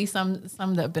 Basically,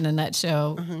 summed up in a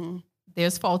nutshell,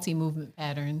 there's faulty movement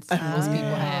patterns most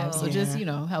people have. So just,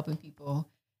 helping people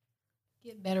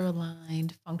get better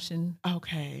aligned, function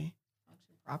Okay.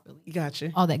 properly.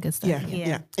 Gotcha. All that good stuff.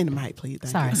 Yeah. In the mic, please.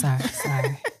 Thank Sorry.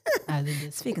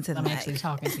 you. Speaking to the I'm mic. actually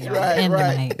talking to y'all. Right, And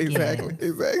right. the mic. Exactly. Yes.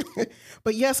 Exactly.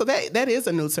 But yeah, so that is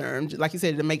a new term. Like you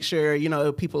said, to make sure,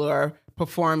 people are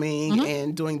performing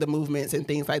and doing the movements and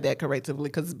things like that correctively.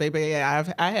 Because baby, I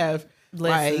have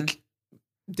Listen. like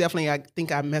definitely I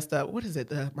think I messed up. What is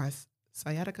it? My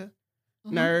sciatica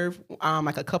nerve.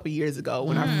 Like a couple years ago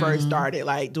when I first started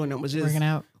like doing them was just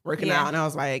Working out. out, and I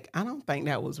was like, I don't think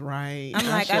that was right. I'm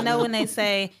like, I know when they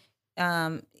say,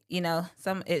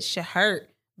 it should hurt,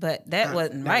 but that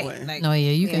wasn't that right. wasn't. Like, No,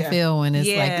 yeah, you can feel when it's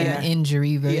like Yeah. an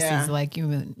injury versus Yeah. like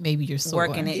maybe you're sore.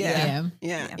 Working it, Yeah.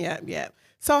 Yeah.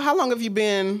 So how long have you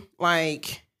been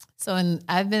like? So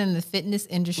I've been in the fitness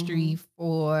industry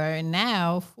for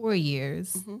now 4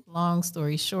 years. Long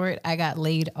story short, I got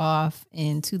laid off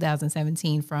in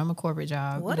 2017 from a corporate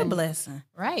job. what a blessing.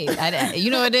 Right.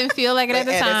 It didn't feel like it at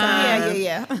the At the time. time.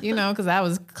 Yeah. Because I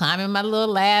was climbing my little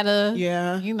ladder.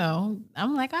 Yeah.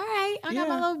 I'm like, all right, I got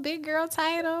my Yeah. little big girl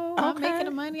title. I'm Okay. making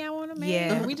the money I want to make.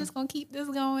 Yeah. We just going to keep this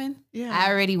going. Yeah.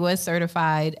 I already was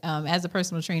certified as a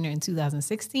personal trainer in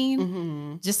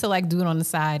 2016, just to like do it on the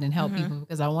side and help people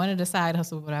because I wanted a side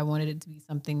hustle, but I wanted it to be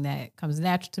something that comes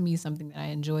natural to me, something that I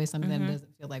enjoy, something that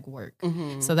doesn't feel like work.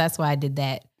 So that's why I did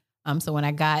that. So when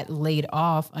I got laid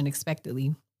off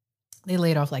unexpectedly, they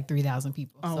laid off like 3,000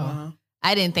 people. Oh, so wow.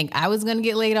 I didn't think I was going to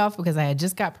get laid off because I had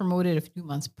just got promoted a few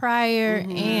months prior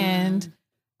and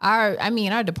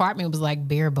our department was like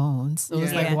bare bones. So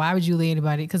it's Yeah. like, why would you lay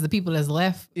anybody? Because the people that's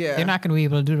left, they're not going to be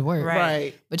able to do the work.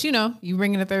 Right. But you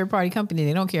bring in a third party company,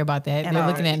 they don't care about that. At They're all.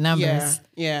 looking at numbers.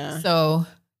 Yeah. So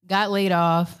got laid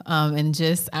off.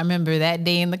 And I remember that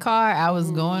day in the car, I was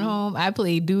going home. I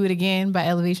played Do It Again by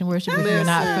Elevation Worship. If you're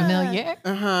not familiar,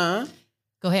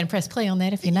 go ahead and press play on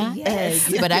that if you're not. Yes.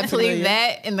 But I played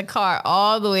that in the car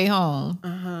all the way home.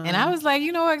 And I was like,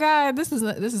 you know what, God, this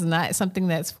is not something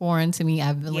that's foreign to me.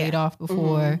 I've been laid off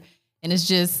before. And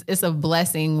it's a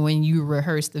blessing when you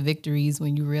rehearse the victories,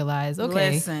 when you realize,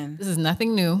 okay, Listen. this is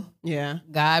nothing new. Yeah.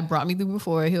 God brought me through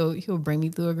before. He'll bring me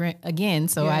through again.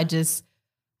 So I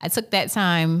took that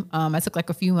time. I took like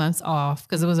a few months off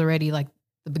because it was already like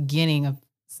the beginning of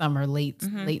summer, late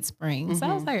spring. So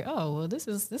I was like, oh, well,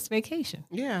 this vacation.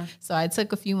 Yeah. So I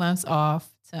took a few months off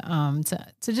to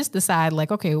just decide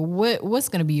like, okay, what's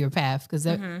going to be your path? Because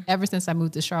ever since I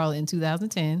moved to Charlotte in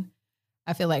 2010,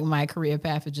 I feel like my career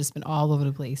path has just been all over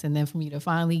the place. And then for me to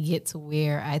finally get to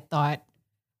where I thought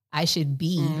I should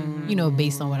be,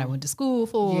 based on what I went to school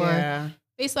for,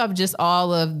 based off just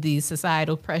all of the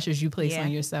societal pressures you place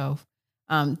on yourself,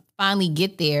 finally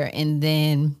get there. And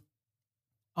then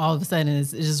all of a sudden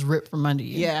it's just ripped from under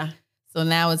you. Yeah. So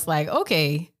now it's like,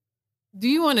 okay, do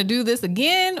you want to do this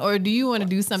again or do you want to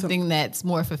do something that's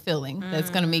more fulfilling, that's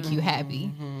going to make you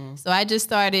happy? So I just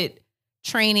started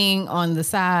training on the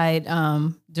side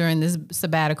during this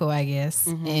sabbatical, I guess.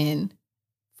 And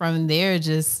from there,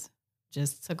 just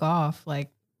took off like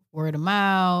word of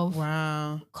mouth.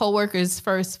 Wow. Coworkers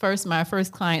my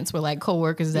first clients were like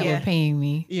coworkers that were paying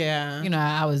me. Yeah.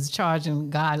 I was charging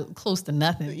God close to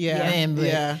nothing. Yeah.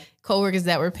 But coworkers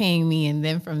that were paying me. And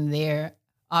then from there,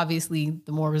 obviously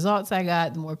the more results I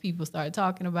got, the more people started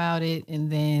talking about it. And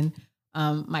then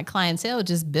my clientele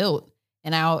just built.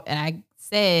 And I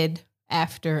said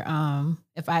after,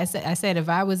 if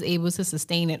I was able to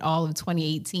sustain it all of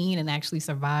 2018 and actually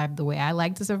survive the way I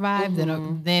like to survive,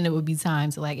 then it would be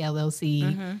time to like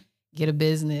LLC, get a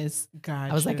business.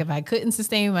 Gotcha. I was like, if I couldn't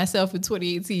sustain myself in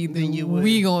 2018, then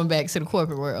we going back to the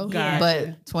corporate world. Gotcha.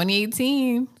 But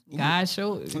 2018, God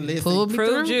showed, pulled me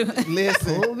through.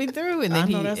 Pulled me through. And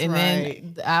then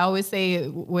then I always say,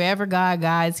 wherever God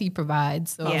guides, he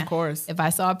provides. So of course, if I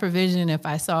saw provision, if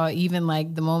I saw even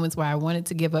like the moments where I wanted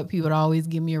to give up, people would always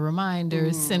give me a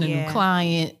reminder, send a new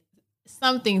client,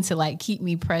 something to like keep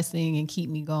me pressing and keep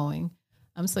me going.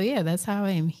 So yeah, that's how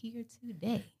I am here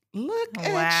today. Look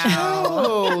at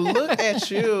you. Look at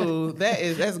you.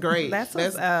 That's great. That's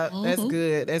up. That's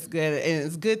good. That's good. And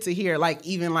it's good to hear, like,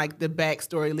 even like the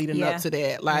backstory leading up to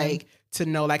that. Like, to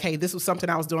know, like, hey, this was something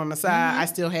I was doing on the side. I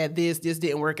still had this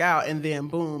didn't work out. And then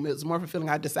boom, it was more fulfilling.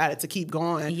 I decided to keep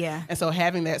going. Yeah. And so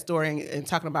having that story and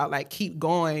talking about like keep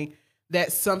going,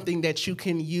 that's something that you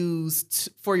can use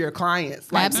for your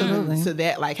clients. Like, absolutely. So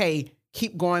that like, hey,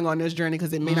 keep going on this journey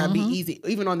because it may not be easy,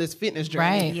 even on this fitness journey.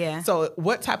 Right. Yeah. So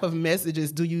what type of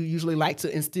messages do you usually like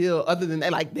to instill, other than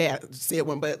that, like that said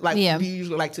one, but like do you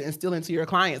usually like to instill into your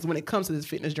clients when it comes to this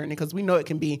fitness journey? Because we know it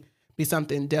can be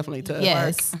something definitely to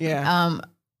work. Yeah.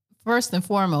 First and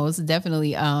foremost, definitely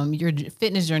your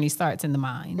fitness journey starts in the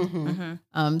mind.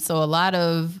 So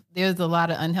there's a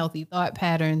lot of unhealthy thought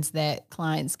patterns that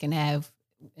clients can have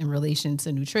in relation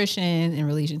to nutrition, in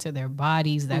relation to their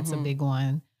bodies. That's a big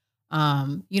one.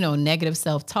 Negative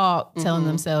self-talk, telling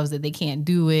themselves that they can't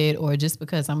do it, or just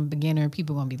because I'm a beginner,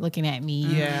 people going to be looking at me.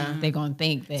 Yeah. They're going to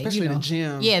think that, especially the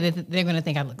gym. Yeah, they're going to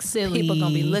think I look silly. People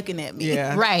going to be looking at me.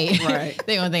 Yeah. Right.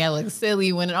 They're going to think I look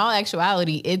silly, when in all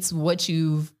actuality, it's what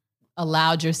you've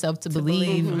allowed yourself to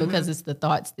believe because it's the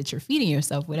thoughts that you're feeding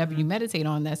yourself. Whatever you meditate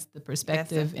on, that's the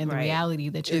perspective and the reality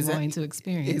that you're going to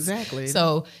experience. Exactly.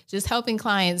 So just helping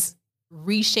clients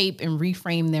reshape and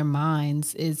reframe their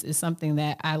minds is something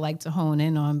that I like to hone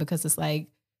in on, because it's like,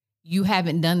 you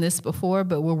haven't done this before,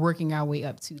 but we're working our way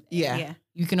up to that. Yeah.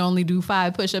 You can only do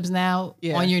 5 push-ups now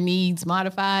on your needs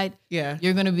modified. Yeah.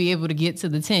 You're going to be able to get to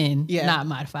the 10, not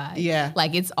modified. Yeah.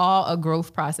 Like, it's all a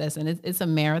growth process, and it's a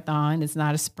marathon. It's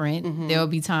not a sprint. There'll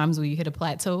be times where you hit a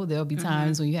plateau. There'll be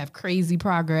times when you have crazy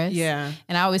progress. Yeah.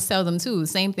 And I always tell them too,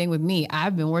 same thing with me.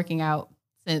 I've been working out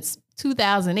since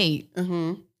 2008.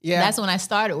 Yeah. That's when I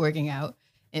started working out.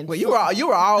 And well, you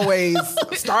were always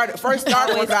first started working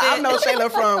out. I know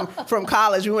Shayla from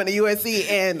college. We went to USC,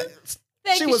 and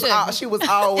she was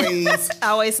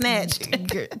always snatched.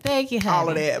 Thank you, honey. All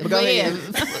of that.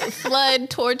 But Flood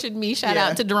tortured me. Shout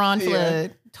out to Deron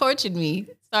Flood. Tortured me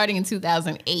starting in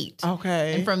 2008.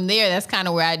 Okay. And from there, that's kind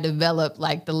of where I developed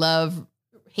like the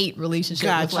love-hate relationship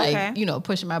with like,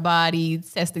 pushing my body,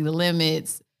 testing the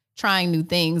limits, trying new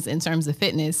things in terms of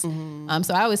fitness.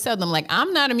 So I always tell them, like,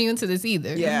 I'm not immune to this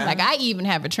either. Yeah. Like, I even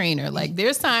have a trainer. Like,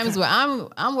 there's times where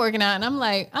I'm working out and I'm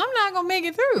like, I'm not gonna make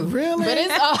it through. Really? But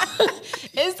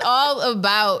it's all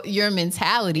about your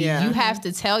mentality. Yeah. You have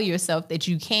to tell yourself that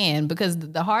you can, because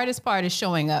the hardest part is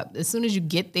showing up. As soon as you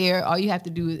get there, all you have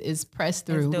to do is press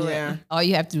through. All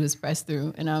you have to do is press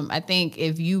through. And I think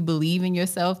if you believe in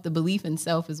yourself, the belief in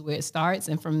self is where it starts.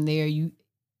 And from there,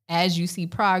 as you see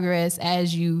progress,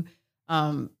 as you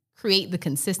create the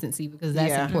consistency, because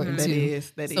that's important too.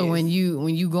 So when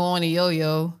you go on a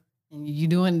yo-yo and you're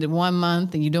doing it 1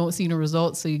 month and you don't see the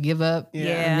results, so you give up.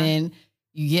 And then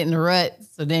you get in the rut.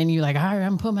 So then you're like, all right,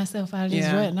 I'm gonna put myself out of this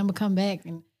rut and I'm gonna come back.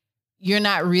 And you're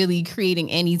not really creating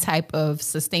any type of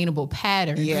sustainable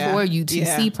pattern for you to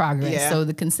see progress. So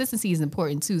the consistency is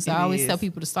important too. So I always tell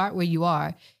people to start where you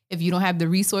are. If you don't have the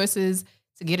resources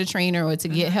to get a trainer or to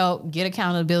get help, get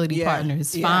accountability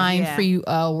partners, find free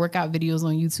workout videos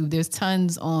on YouTube. There's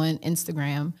tons on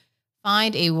Instagram.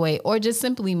 Find a way, or just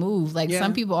simply move. Like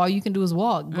some people, all you can do is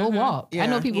walk. Go walk. I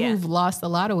know people who've lost a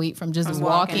lot of weight from just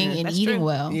walking and eating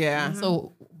well. Yeah.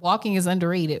 So walking is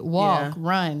underrated. Walk,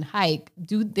 run, hike.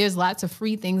 There's lots of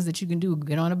free things that you can do.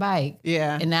 Get on a bike.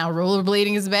 Yeah. And now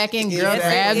rollerblading is back in. Girl,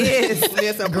 grab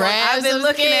some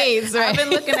skates. I've been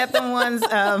looking at the ones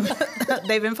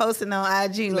they've been posting on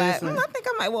IG. Like, I think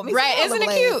I might want me some rollerblades. Isn't it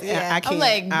cute? Yeah, I can't. I'm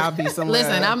like, I'll be somewhere.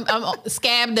 Listen, I'm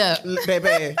scabbed up.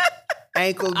 Baby.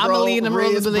 Ankles broke, I'm gonna leave them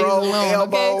wrist broke, alone,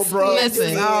 elbow broke.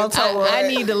 Listen, I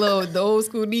need the old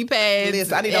school knee pads.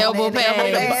 Listen, I need elbow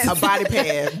pads, a body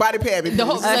pad,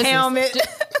 a helmet.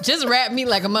 Just wrap me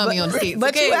like a mummy on the skates.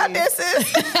 But you out there,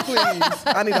 sis. Please,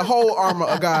 I need a whole armor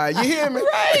of God. You hear me?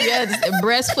 Right? Yeah, just a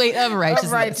breastplate of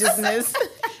righteousness.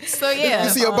 So yeah, You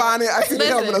see your bonnet? I see the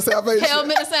helmet of salvation.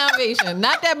 Helmet of salvation.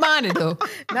 Not that bonnet though.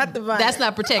 Not the bonnet. That's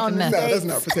not protecting nothing. No, that's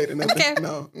not protecting nothing. Okay.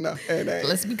 No, it ain't.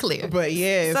 Let's be clear. But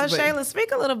yes. So Shayla,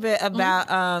 speak a little bit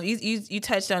about you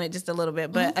touched on it just a little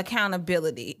bit, but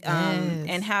accountability.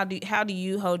 And how do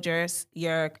you hold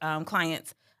your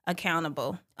clients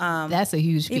accountable? That's a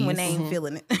huge piece. Even when they ain't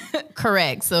feeling it.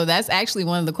 Correct. So that's actually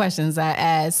one of the questions I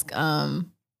ask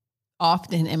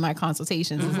often in my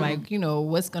consultations is like,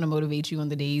 what's going to motivate you on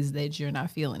the days that you're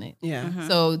not feeling it? Yeah.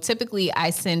 So typically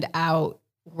I send out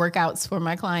workouts for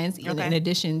my clients in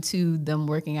addition to them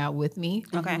working out with me.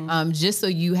 Okay. Just so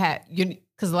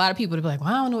because a lot of people would be like,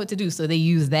 well, I don't know what to do. So they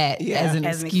use that as an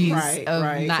excuse of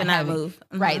not having, move.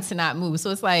 Right, to not move. So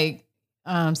it's like,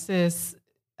 sis,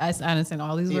 I understand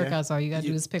all these workouts. All you got to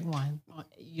do is pick one.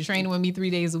 You're training with me 3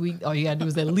 days a week. All you got to do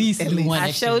is at least do one.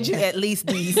 I showed you at least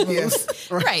these moves.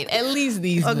 Right, at least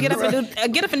these moves. Get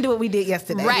up and do what we did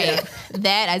yesterday. Right. Yeah.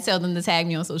 That I tell them to tag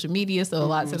me on social media. So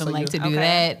lots of them like to do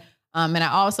that. And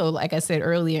I also, like I said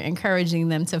earlier, encouraging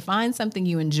them to find something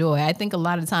you enjoy. I think a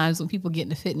lot of times when people get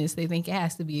into fitness, they think it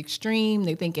has to be extreme.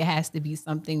 They think it has to be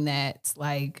something that's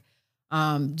like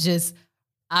just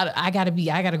I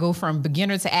gotta go from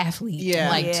beginner to athlete in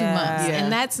like 2 months. Yeah.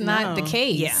 And that's not the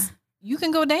case. Yeah. You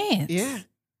can go dance. Yeah.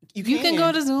 You can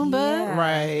go to Zumba. Yeah.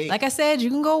 Right. Like I said,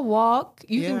 you can go walk.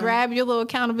 You can grab your little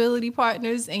accountability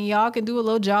partners and y'all can do a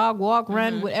little jog, walk,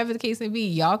 run, whatever the case may be.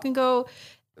 Y'all can go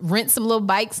rent some little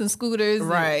bikes and scooters.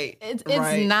 Right. It's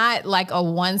not like a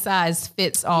one size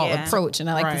fits all approach. And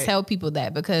I like to tell people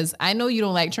that because I know you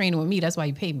don't like training with me. That's why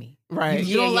you pay me. Right.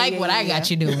 You don't like what I got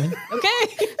you doing.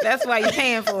 Okay. That's why you're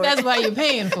paying for it. That's why you're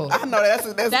paying for it. I know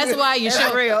that's why you're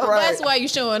showing real. Right. That's why you're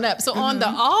showing up. So on the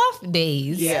off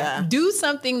days, do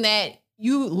something that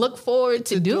you look forward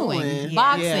to doing.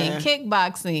 Boxing,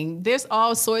 kickboxing. There's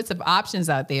all sorts of options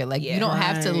out there. Like you don't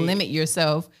have to limit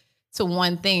yourself to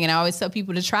one thing. And I always tell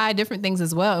people to try different things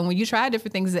as well. And when you try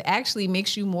different things, it actually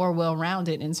makes you more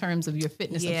well-rounded in terms of your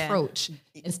fitness approach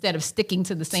instead of sticking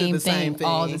to the same thing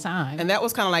all the time. And that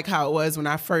was kind of like how it was when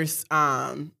I first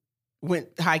went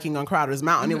hiking on Crowder's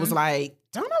Mountain. It was like,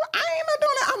 don't know, I ain't not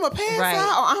doing that. I'm a pass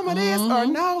out or I'm a this or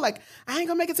no, like I ain't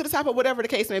gonna make it to the top or whatever the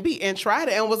case may be. And tried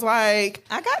it and was like,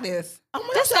 I got this. Oh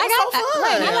my gosh, that was so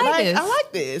fun. I like this. I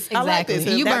like this. Exactly. I like this.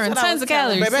 And you burn tons of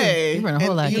calories. Baby. You burn a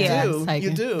whole lot of calories.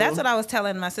 You do. That's what I was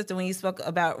telling my sister when you spoke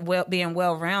about being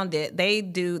well-rounded. They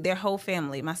do, their whole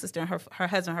family, my sister and her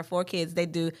husband, her 4 kids, they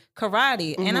do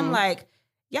karate. And I'm like,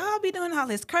 y'all be doing all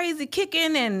this crazy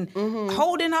kicking and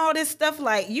holding all this stuff.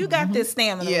 Like, you got this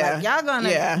stamina. Like, y'all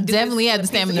gonna definitely have the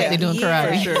stamina that they're doing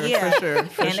karate.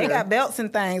 For sure. They got belts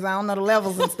and things. I don't know the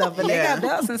levels and stuff, but they got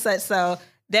belts and such. So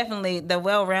definitely the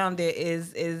well-rounded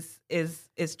is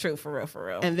true for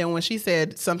real. And then when she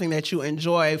said something that you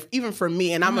enjoy, even for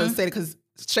me, and I'm gonna say it because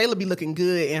Shayla be looking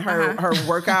good in her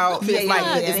workout.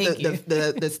 It's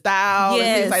the style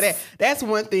and things like that. That's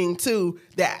one thing too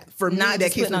that for me not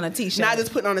that just putting on a t-shirt. Not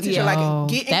just putting on a t-shirt.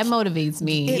 That motivates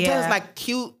me. It does like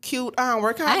cute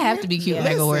workout. I have to be cute when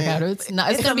I go work out. It's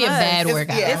gonna be a bad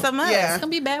workout. It's a must. It's gonna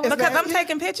be a bad workout. Because I'm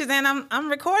taking pictures and I'm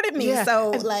recording me. Yeah.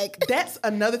 So like that's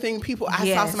another thing people I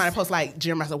saw somebody post like,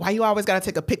 Jim, I said, why you always gotta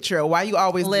take a picture or why you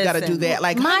always gotta do that?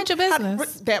 Like mind your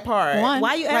business. That part.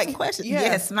 Why you asking questions?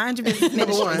 Yes, mind your business.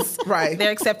 Number one. Right.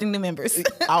 They're accepting new members.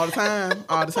 All the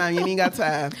time. You ain't got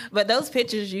time. But those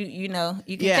pictures you can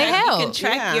they help. You can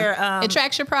track your it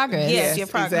tracks your progress. Yes, your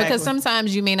progress. Exactly. Because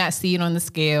sometimes you may not see it on the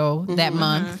scale that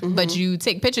month, but you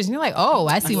take pictures and you're like, oh,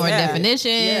 I see more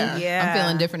definition. I'm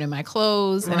feeling different in my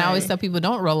clothes. And I always tell people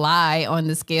don't rely on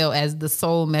the scale as the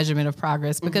sole measurement of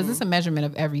progress because it's a measurement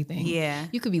of everything. Yeah.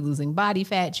 You could be losing body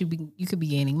fat, you could be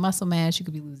gaining muscle mass, you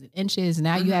could be losing inches.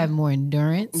 Now you have more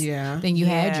endurance than you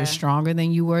had. You're stronger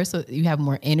than you were. So you have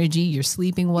more energy, you're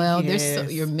sleeping well.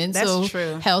 There's your mental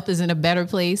health is in a better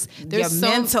place. There's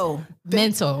mental.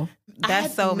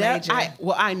 That's so major.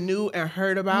 I knew and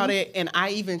heard about it, and I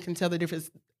even can tell the difference.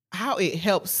 How it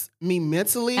helps me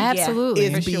mentally, absolutely,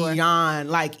 is beyond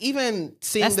like even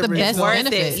seeing that's the best results.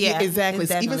 benefit. Yeah, exactly.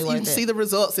 Even you see the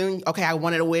results, and okay, I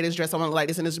wanted to wear this dress, I want to like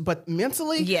this and this, but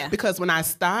mentally, because when I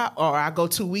stop or I go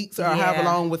 2 weeks or however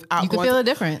long without, you can feel a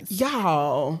difference,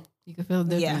 y'all. You can feel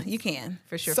the difference. Yeah, you can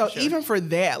for sure. So even for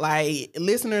that, like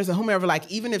listeners or whomever,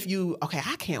 like even if you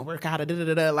I can't work out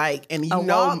like, and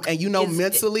you know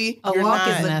mentally, a walk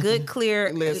is a good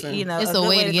clear. Listen, it's a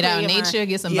way to get out in nature,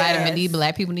 get some vitamin D.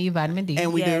 Black people need vitamin D,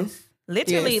 and we do.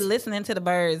 Literally Yes. listening to the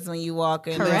birds when you walk.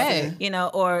 And Correct. you know,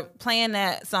 or playing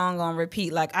that song on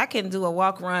repeat. Like I can do a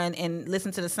walk, run, and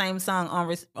listen to the same song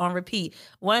on repeat.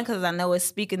 One, because I know it's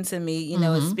speaking to me. You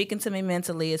know, it's speaking to me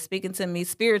mentally. It's speaking to me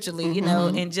spiritually. You know,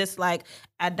 and just like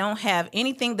I don't have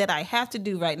anything that I have to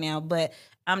do right now, but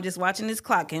I'm just watching this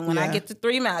clock. And when I get to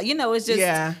 3 miles, you know, it's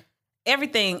just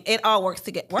everything. It all works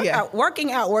together.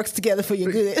 Working out works together for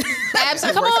your good.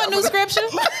 Absolutely. Come on, new scripture.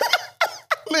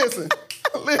 Listen.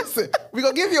 We're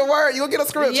going to give you a word. You'll get a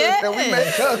scripture. And we make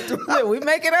it up. We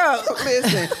make it up.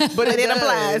 Listen. But it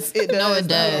applies. It does. No, it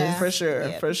does. Yeah. For sure.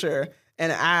 Yeah. For sure.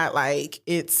 And I like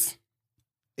it's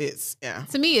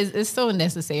to me it's so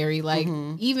necessary. Like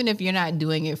even if you're not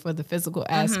doing it for the physical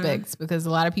aspects, because a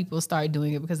lot of people start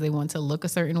doing it because they want to look a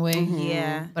certain way.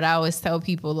 Yeah. But I always tell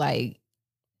people, like,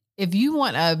 if you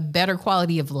want a better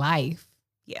quality of life,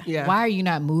 why are you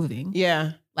not moving?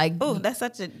 Yeah. Like, oh, that's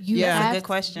such a a good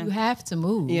question. You have to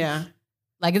move. Yeah.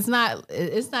 Like it's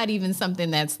not even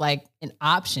something that's like an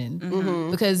option,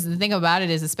 because the thing about it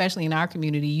is, especially in our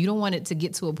community, you don't want it to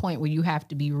get to a point where you have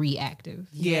to be reactive.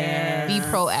 Yeah. Be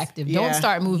proactive. Yeah. Don't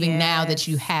start moving now that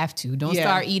you have to. Don't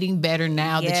start eating better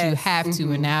now that you have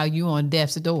to, and now you on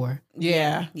death's door.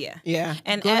 Yeah. Yeah. Yeah.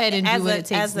 And go ahead and do what it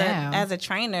takes now. As a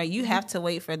trainer, you have to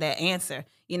wait for that answer.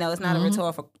 You know, it's not a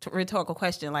rhetorical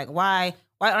question like why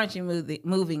aren't you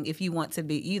moving if you want to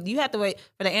be? You have to wait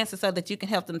for the answer so that you can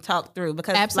help them talk through,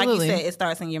 because like you said, it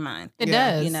starts in your mind. It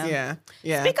does. You know?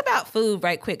 Yeah. Speak about food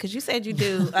right quick, because you said you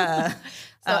do so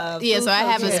I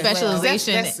have a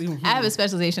specialization. I have a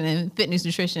specialization in fitness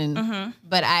nutrition,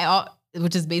 but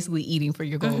which is basically eating for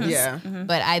your goals. Yeah.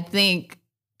 But I think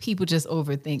people just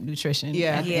overthink nutrition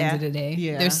at the end of the day.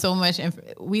 Yeah. There's so much.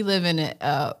 We live in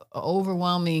an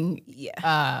overwhelming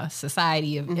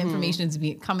society of information is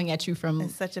coming at you from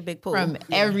it's such a big pool from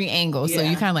every angle. So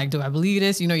you kind of like, do I believe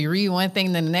this? You know, you read one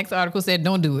thing, then the next article said,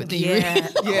 don't do it. Then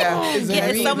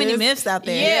there's so many myths out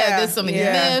there. Yeah, there's so many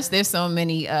myths. There's so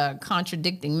many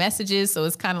contradicting messages. So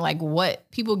it's kind of like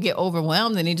what people get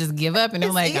overwhelmed and they just give up, and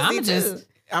they're like, I'm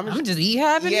just eat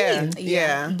how I've been.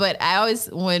 Yeah. But I always,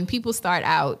 when people start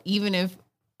out, even if,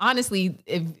 honestly,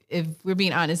 if we're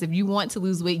being honest, if you want to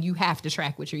lose weight, you have to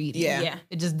track what you're eating. Yeah.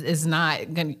 It just is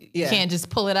not going to, you can't just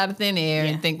pull it out of thin air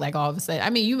and think like all of a sudden, I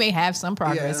mean, you may have some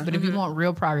progress, but if you want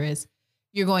real progress,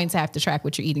 you're going to have to track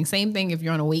what you're eating. Same thing if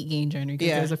you're on a weight gain journey,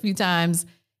 because there's a few times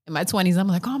in my 20s, I'm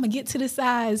like, oh, I'm gonna get to this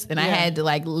size. And I had to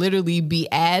like literally be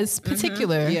as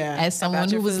particular as someone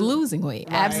who was losing weight.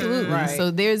 Right. Absolutely. Right.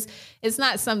 So it's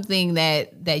not something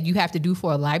that you have to do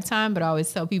for a lifetime, but I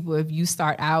always tell people, if you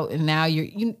start out and now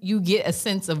you get a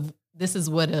sense of, this is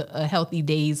what a healthy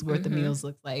day's worth of meals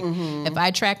looks like. If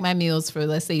I track my meals for,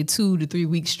 let's say, 2 to 3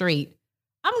 weeks straight,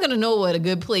 I'm going to know what a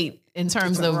good plate in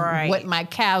terms of what my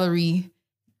calorie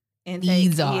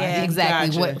needs are. Yeah.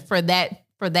 Exactly. What for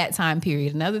that time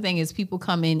period. Another thing is people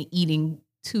come in eating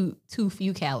too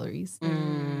few calories.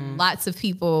 Lots of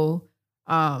people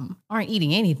aren't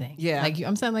eating anything. Yeah. Like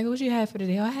I'm saying, like, what you had for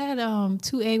today? I had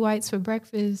 2 egg whites for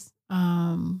breakfast.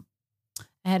 I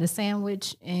had a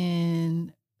sandwich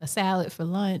and a salad for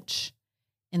lunch,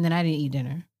 and then I didn't eat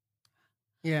dinner.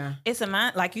 Yeah. It's a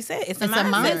mind, like you said, it's a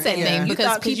mindset thing,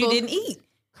 because people you didn't eat.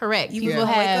 Correct. You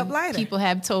people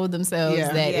have told themselves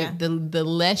that if the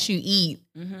less you eat.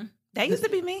 That used to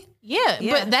be me. Yeah,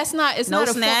 but that's not. It's no not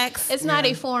snacks. It's not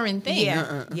a foreign thing.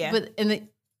 Yeah. But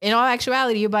in all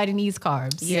actuality, your body needs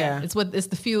carbs. Yeah. It's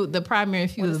the fuel, the primary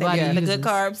fuel the body uses. The good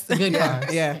carbs. The good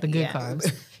carbs. Yeah. The good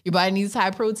carbs. Your body needs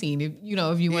high protein if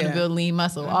you want to build lean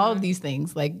muscle. All of these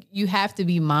things, like, you have to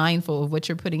be mindful of what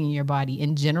you're putting in your body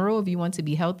in general if you want to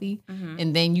be healthy,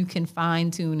 and then you can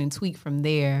fine tune and tweak from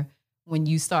there when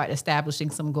you start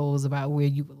establishing some goals about where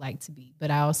you would like to be. But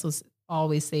I also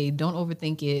always say, don't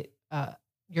overthink it.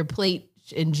 Your plate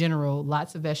in general,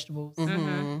 lots of vegetables,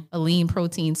 a lean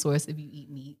protein source if you eat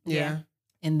meat. Yeah.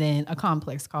 And then a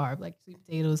complex carb like sweet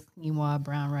potatoes, quinoa,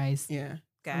 brown rice. Yeah.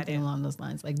 Something along those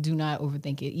lines. Like, do not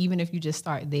overthink it. Even if you just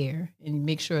start there and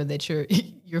make sure that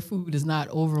your food is not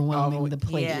overwhelming the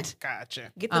plate. Yeah.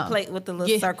 Gotcha. Get the plate with the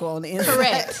little circle on the inside.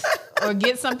 Correct. Or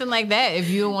get something like that if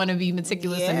you don't want to be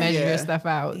meticulous and measure your stuff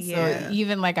out. Yeah. So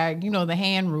even like the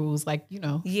hand rules, like, meat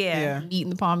in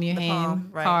the palm of your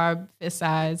hand, carb, fist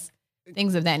size,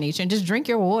 things of that nature. And just drink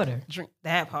your water. Drink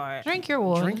that part. Drink your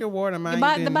water. Drink your water,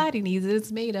 man. The body needs it.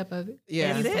 It's made up of it.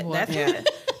 Yeah. That's it.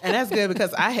 And that's good,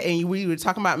 because we were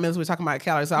talking about myths, we were talking about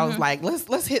calories. So I was like,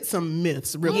 let's hit some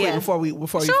myths real quick before we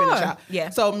finish out.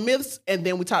 Yeah. So myths, and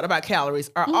then we talked about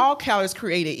calories. Are all calories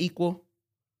created equal?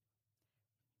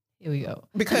 Here we go.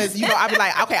 Because I'd be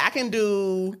like, okay, I can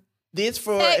do this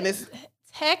and this.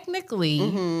 Technically,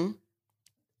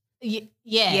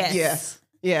 Yes.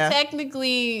 Yeah.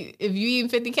 Technically, if you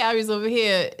eat 50 calories over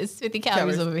here, it's 50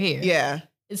 calories over here. Yeah.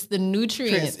 It's the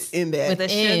nutrients in that. With the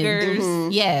sugars.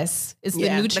 Mm-hmm. Yes. It's the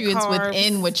nutrients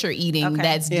within what you're eating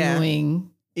that's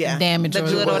doing damage. The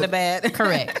good or the bad.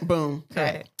 Correct. Boom.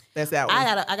 Correct. That's that one.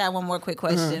 I got one more quick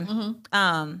question.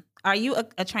 Mm-hmm. Are you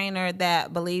a trainer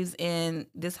that believes in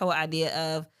this whole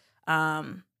idea of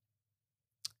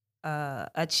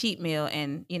a cheat meal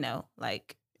and,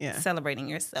 like celebrating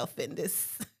yourself in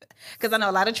this? Because I know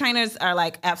a lot of trainers are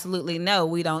like, absolutely no,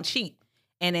 we don't cheat.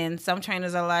 And then some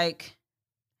trainers are like,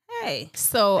 hey,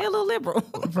 so they're a little liberal.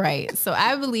 Right. So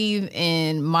I believe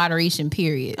in moderation,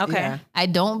 period. Okay. Yeah. I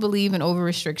don't believe in over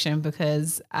restriction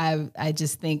because I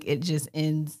just think it just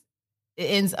ends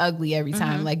ugly every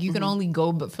time. Like you can only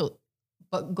go but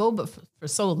for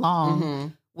so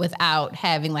long without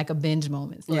having like a binge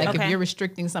moment. So like if you're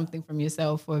restricting something from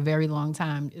yourself for a very long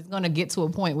time, it's going to get to a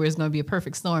point where it's going to be a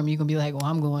perfect storm. You're going to be like, well,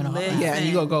 I'm going on. Yeah, and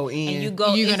you're going to go in. And you're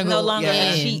going to no longer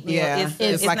a cheat meal. Yeah.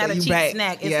 It's like not a cheat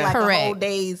snack. It's like a whole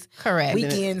day's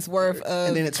weekend's worth of.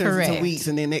 And then it turns into weeks.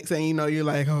 And then next thing you know, you're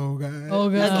like, oh, God. Oh,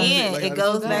 God. Again, like, it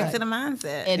goes back to the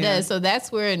mindset. It does. So that's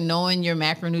where knowing your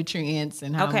macronutrients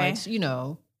and how much,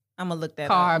 I'm gonna look that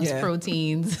carbs, up.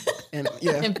 proteins, and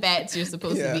fats you're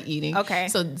supposed to be eating. Okay.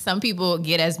 So some people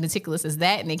get as meticulous as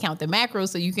that, and they count their macros.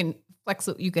 So you can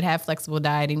have flexible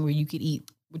dieting where you could eat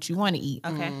what you want to eat.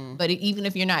 Okay. But even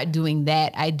if you're not doing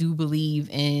that, I do believe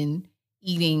in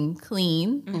eating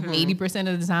clean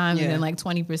 80% of the time, and then like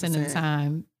 20% of the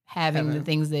time having the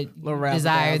things that you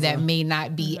desire that may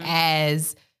not be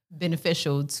as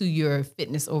beneficial to your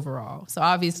fitness overall. So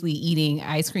obviously eating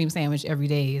ice cream sandwich every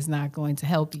day is not going to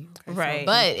help you. Right.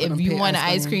 But if you want an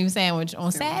ice cream sandwich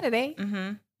on Saturday,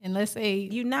 and let's say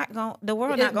the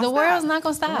world's not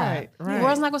gonna stop. Right. The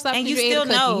world's not gonna stop. And you still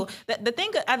know the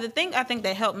thing I think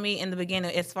that helped me in the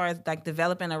beginning as far as like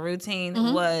developing a routine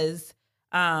was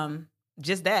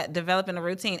just that, developing a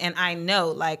routine. And I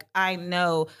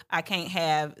know I can't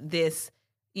have this,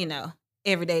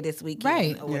 every day this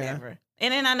weekend or whatever. Yeah.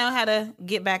 And then I know how to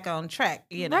get back on track,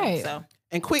 Right. So.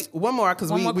 And quick, one more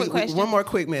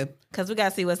quick myth. Because we got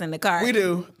to see what's in the cart. We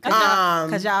do.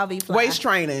 Because y'all be fly. Waist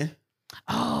training.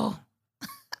 Oh.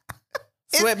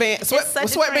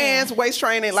 Sweatbands, waist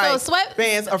training, like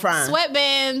sweatbands are fine.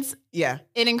 Sweatbands,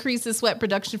 it increases sweat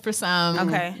production for some.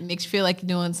 Okay. Makes you feel like you're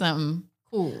doing something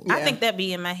cool. I think that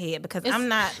be in my head because I'm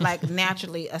not like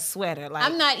naturally a sweater. Like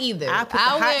I'm not either. I put the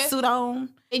hot suit on.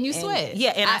 And you sweat.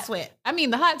 Yeah, and I sweat. I mean,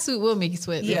 the hot suit will make you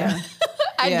sweat. Yeah.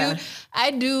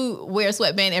 I do wear a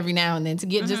sweatband every now and then to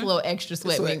get just a little extra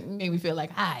sweat. Make me feel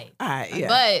like, hi.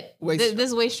 But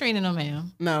this waist training, no,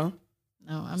 ma'am. No.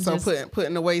 I'm so just...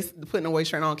 putting the waist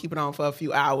trainer on, keep it on for a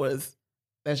few hours.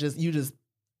 That's just, you just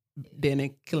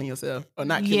then killing yourself. Or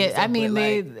not killing yourself. I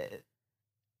mean,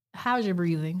 how's your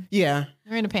breathing? Yeah.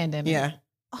 We're in a pandemic. Yeah.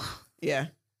 Yeah.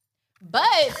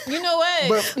 But you know what?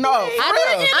 But no,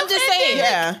 I'm just saying.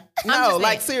 Yeah. No,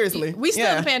 like seriously. We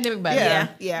still in a pandemic, but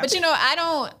yeah. But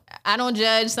I don't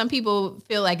judge. Some people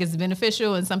feel like it's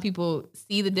beneficial, and some people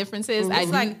see the differences.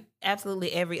 It's like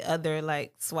absolutely every other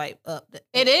like swipe up.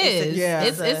 It is.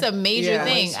 It's a major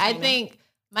thing. I think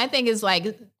my thing is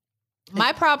like.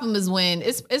 My problem is when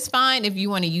it's fine if you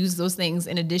want to use those things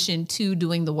in addition to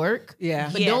doing the work. Yeah.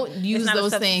 But don't use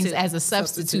those things as a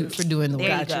substitute for doing the work.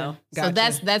 There you go. So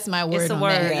that's my word. It's a on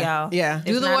word, that. y'all. Yeah.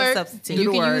 Do the work. You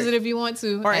can use it if you want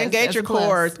to. Or engage your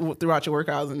core throughout your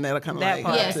workouts, and that'll kind of like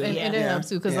yes, and it helps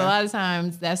too. Because a lot of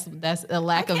times that's a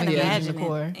lack of engaging the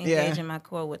core. Engaging my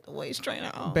core with the waist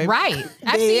trainer on. Right.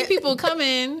 I've seen people come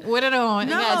in with it on and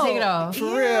gotta take it off.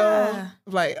 For real.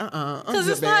 Like, because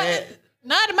it's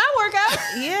not in my workout.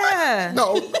 Yeah.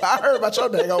 No, I heard about your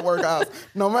daggone workouts.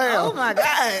 No, ma'am. Oh my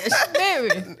gosh, baby.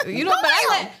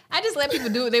 But I just let people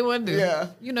do what they want to do. Yeah.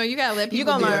 You gotta let people. You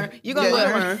gonna learn. You gonna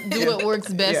learn. Do what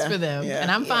works best for them,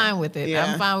 and I'm fine with it. Yeah.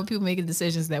 I'm fine with people making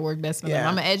decisions that work best for them.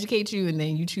 I'm gonna educate you, and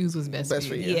then you choose what's best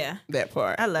for you. Yeah, that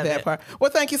part. I love that part. Well,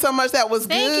 thank you so much. That was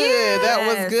good. That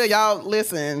was good. Y'all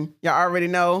listen. Y'all already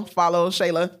know. Follow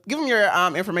Shayla. Give them your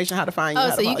information how to find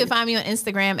you. So you can find me on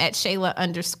Instagram at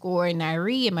Shayla_Nairi,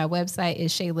 and my website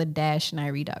is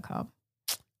Shayla-Nairi.com.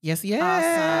 Yes.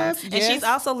 Awesome. And she's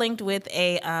also linked with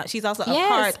she's also a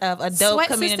part of a dope Sweat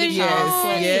community.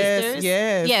 Sisters.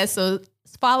 Yes. Yeah, so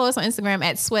follow us on Instagram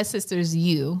at Sweat Sisters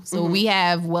U. So we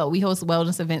host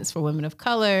wellness events for women of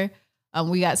color.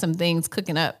 We got some things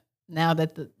cooking up now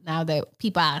that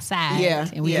people are outside,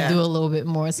 and we Yeah. do a little bit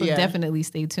more. So Yeah. definitely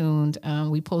stay tuned.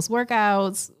 We post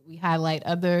workouts, we highlight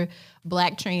other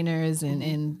Black trainers,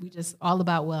 and we just all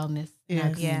about wellness in our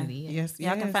community. Yes,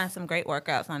 Y'all can find some great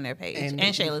workouts on their page and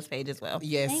Shayla's page as well.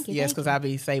 Yes, Thank you, yes, thank because I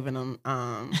be saving them.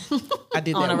 I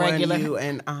did On that a one regular. you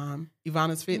and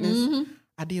Ivana's Fitness.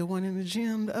 I did one in the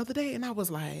gym the other day, and I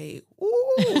was like,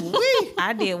 "Ooh, wee!"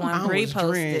 I did one. I Bree was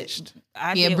posted.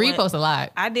 drenched. Bree posts a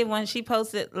lot. I did one she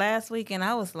posted last week, and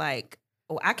I was like,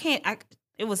 "Oh, I can't."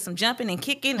 It was some jumping and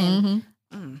kicking, and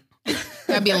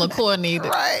Gotta be a little coordinated.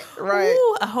 Right.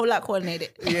 ooh, a whole lot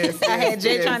coordinated. Yes, I had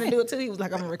Jay yes. trying to do it too. He was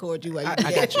like, "I'm gonna record you." While you I do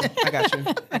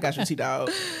that." got you,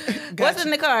 T-Dog. What's in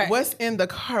the cart? What's in the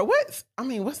cart? What's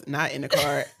not in the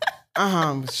cart?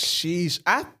 Sheesh.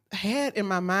 I had in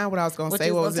my mind what I was gonna What say.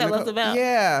 you What was was in gonna the tell us cart?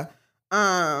 about?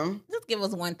 Yeah. Just give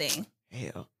us one thing.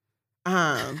 Hell.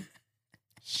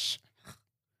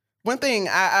 One thing,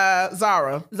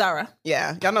 Zara.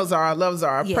 Yeah, y'all know Zara. I love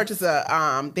Zara. Yes. Purchased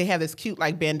they have this cute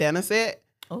like bandana set.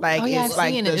 Like Oh, yeah, it's I've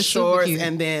like seen it. the It's super shorts cute.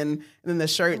 and then the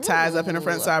shirt ties up in the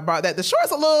front. So I bought that. The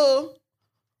shorts a little.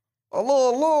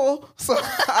 So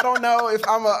I don't know if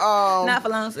I'm a Not for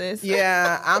long, sis.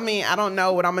 yeah, I mean, I don't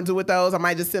know what I'm gonna do with those. I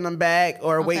might just send them back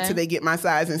or wait Okay. till they get my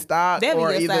size in stock. That'll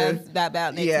or be your either size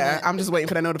about next yeah, month. I'm just waiting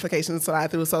for that notification to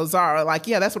slide through. So Zara, like,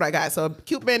 yeah, that's what I got. So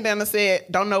cute bandana set.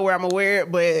 Don't know where I'm gonna wear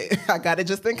it, but I got it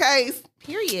just in case.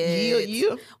 Period.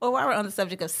 Yeah. Well, while we're on the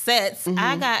subject of sets, Mm-hmm.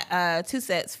 I got 2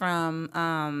 sets from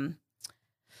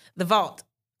the Vault.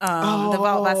 The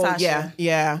Vault by Sasha.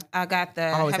 Yeah. I got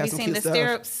the. Always Have got you some seen cute the stuff.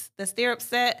 stirrups? The stirrup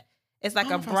set. It's like I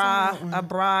don't know if I saw that a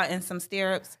bra and some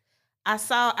stirrups. I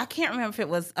can't remember if it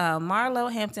was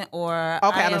Marlo Hampton or I know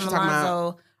what you're talking about.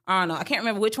 Alonzo Arnold. I can't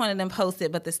remember which one of them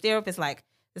posted, but the stirrup is like,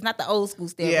 it's not the old school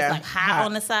stirrup. Yeah. It's like high Hot.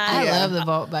 on the side. I Yeah. love the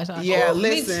Vault by Sasha. Yeah, Oh, me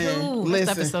listen. too. That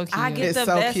stuff is so cute. I get It's the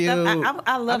so best cute. stuff.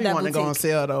 I love be that wanting to go on boutique.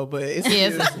 sale though, but it's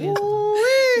Yes, just, yes.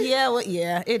 Woo-wee. Yeah, well,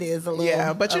 yeah, it is a little.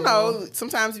 Yeah, but you know,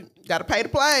 sometimes you gotta pay to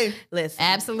play. Listen.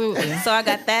 Absolutely. So I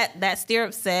got that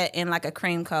stirrup set in like a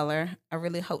cream color. I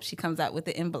really hope she comes out with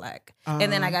it in black.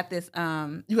 And then I got this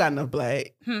You got enough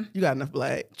black. You got enough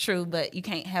black. true, but you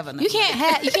can't have enough. You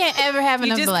can't ever have You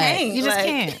enough just black. can't. You just Like,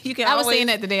 can't. you can I was always- saying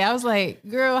that today. I was like,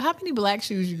 girl, how many black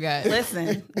shoes you got?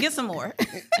 Listen, get some more.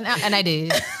 And I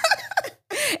did.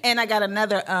 And I got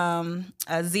another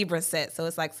a zebra set. So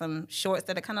it's like some shorts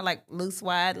that are kind of like loose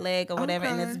wide leg or whatever,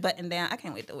 and it's buttoned down. I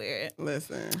can't wait to wear it.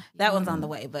 Listen, That one's on the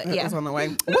way, but yeah. it's on the way.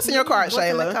 What's in your cart, What's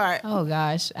in the Shayla? cart? Oh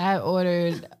gosh,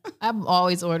 I'm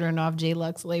always ordering off J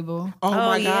Lux label. Oh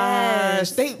my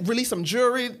yes. gosh, they released some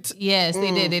jewelry. Yes,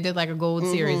 they did. They did like a gold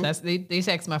series. They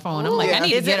text my phone. I'm like, Yeah. I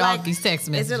need Is to it get like- off these text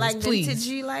messages. Is it like please?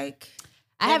 vintage-y like?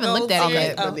 I haven't looked at it Okay,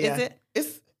 yet. Oh, but yeah. is it?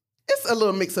 It's a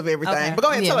little mix of everything. Okay. But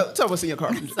go ahead, Yeah. tell what's in your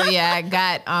cart. So yeah, I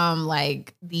got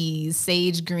like the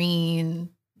sage green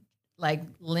like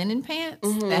linen pants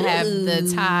that have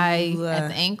the tie at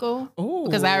the ankle. Ooh.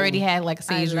 Because I already had like a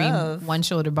sage green love. one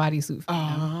shoulder bodysuit for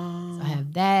them. So I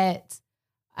have that.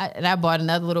 And I bought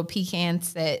another little pecan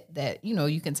set that,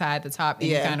 you can tie at the top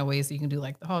any Yeah. kind of way. So you can do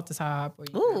like the halter top or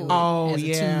you Ooh. can do it Oh, as a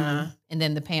yeah. tube. And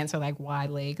then the pants are like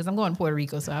wide leg. Because I'm going to Puerto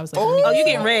Rico. So I was like, Oh, you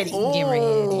getting ready? Getting ready.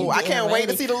 Ooh, I can't wait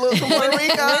to see the look from Puerto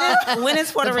Rico. When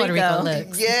is Puerto Rico?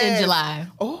 looks Yes. in July.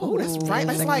 Oh, that's right.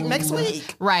 That's like next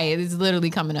week. Right. It's literally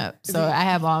coming up. So I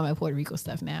have all my Puerto Rico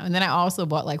stuff now. And then I also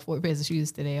bought like 4 pairs of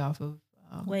shoes today off of.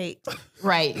 Wait.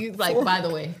 Right. Like, by the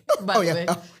way. By Oh the yeah. way.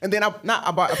 And then I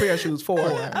bought a pair of shoes for.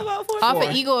 About Off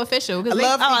of Ego Official. I Because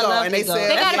love I Ego, love and they Ego.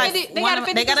 said They got a Like 50 one of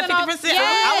them- they got a 50% off. 50%.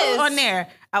 Yes.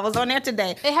 I was on there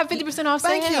today. They have 50% off sale.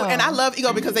 Thank you, and I love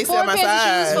Ego because they 4 sell my pairs of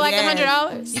shoes size. for like Yes.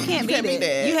 $100. You can't can't beat beat it.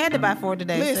 that. You had to buy 4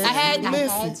 today. Listen. sis. I had to.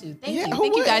 Listen. Thank Yeah, you. who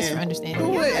Thank you guys wouldn't? for understanding. Who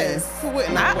wouldn't? Yes. Who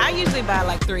wouldn't? I usually buy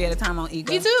like 3 at a time on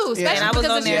Ego. Me too, especially And I was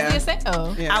because on it's there. usually a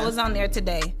sale. Yeah. I was on there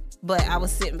today, but I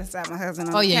was sitting beside my husband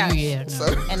on Oh the yeah, couch. yeah. No.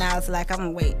 So And I was like, I'm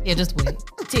gonna wait Yeah, just wait.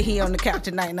 till he on the couch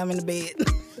tonight and I'm in the bed.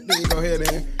 then you go ahead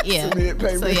and Yeah. submit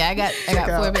payment. So yeah, I got Check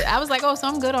 4 out. bits. I was like, oh, so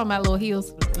I'm good on my little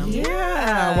heels.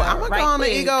 Yeah. Well, I'm gonna Right go on the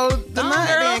quick. Ego Go on, tonight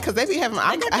girl. then, because they be having.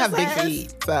 I got have your big size.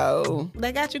 feet, so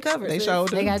They got you covered. they sis. showed.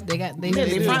 They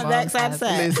Literally do front, all back, side to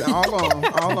sizes. side.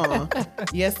 Listen, all on.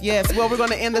 Yes. Well, we're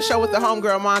gonna end the show with the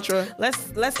homegirl mantra.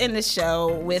 Let's end the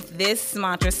show with this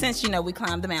mantra. Since we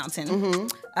climbed the mountain,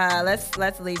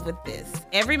 Let's leave with this.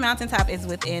 Every mountaintop is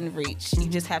within reach. You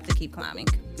just have to keep climbing.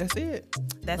 That's it.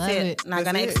 That's Love it. it. Not That's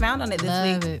gonna it. expound on it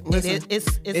this week. Listen,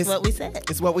 It's what we said.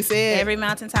 It's what we said. Every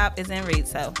mountaintop is in reach.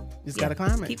 So just gotta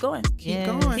climb it. Keep going. Keep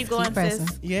going. Keep going, pressing.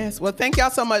 sis. Yes. Well, thank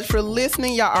y'all so much for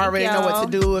listening. Y'all already know what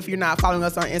to do. If you're not following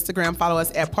us on Instagram, follow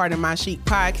us at Pardon My Chic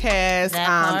Podcast. That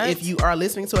part. If you are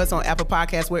listening to us on Apple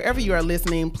Podcasts, wherever you are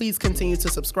listening, please continue to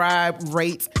subscribe,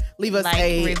 rate, leave us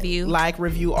a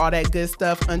review, all that good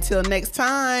stuff. Until next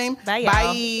time. Bye, y'all.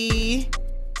 Bye.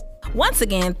 Once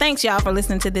again, thanks y'all for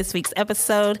listening to this week's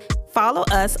episode. Follow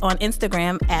us on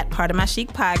Instagram at Pardon My Chic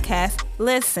Podcast.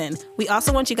 Listen, we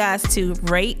also want you guys to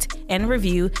rate and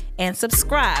review and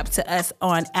subscribe to us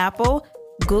on Apple,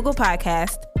 Google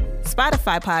Podcast,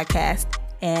 Spotify Podcast,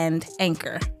 and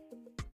Anchor.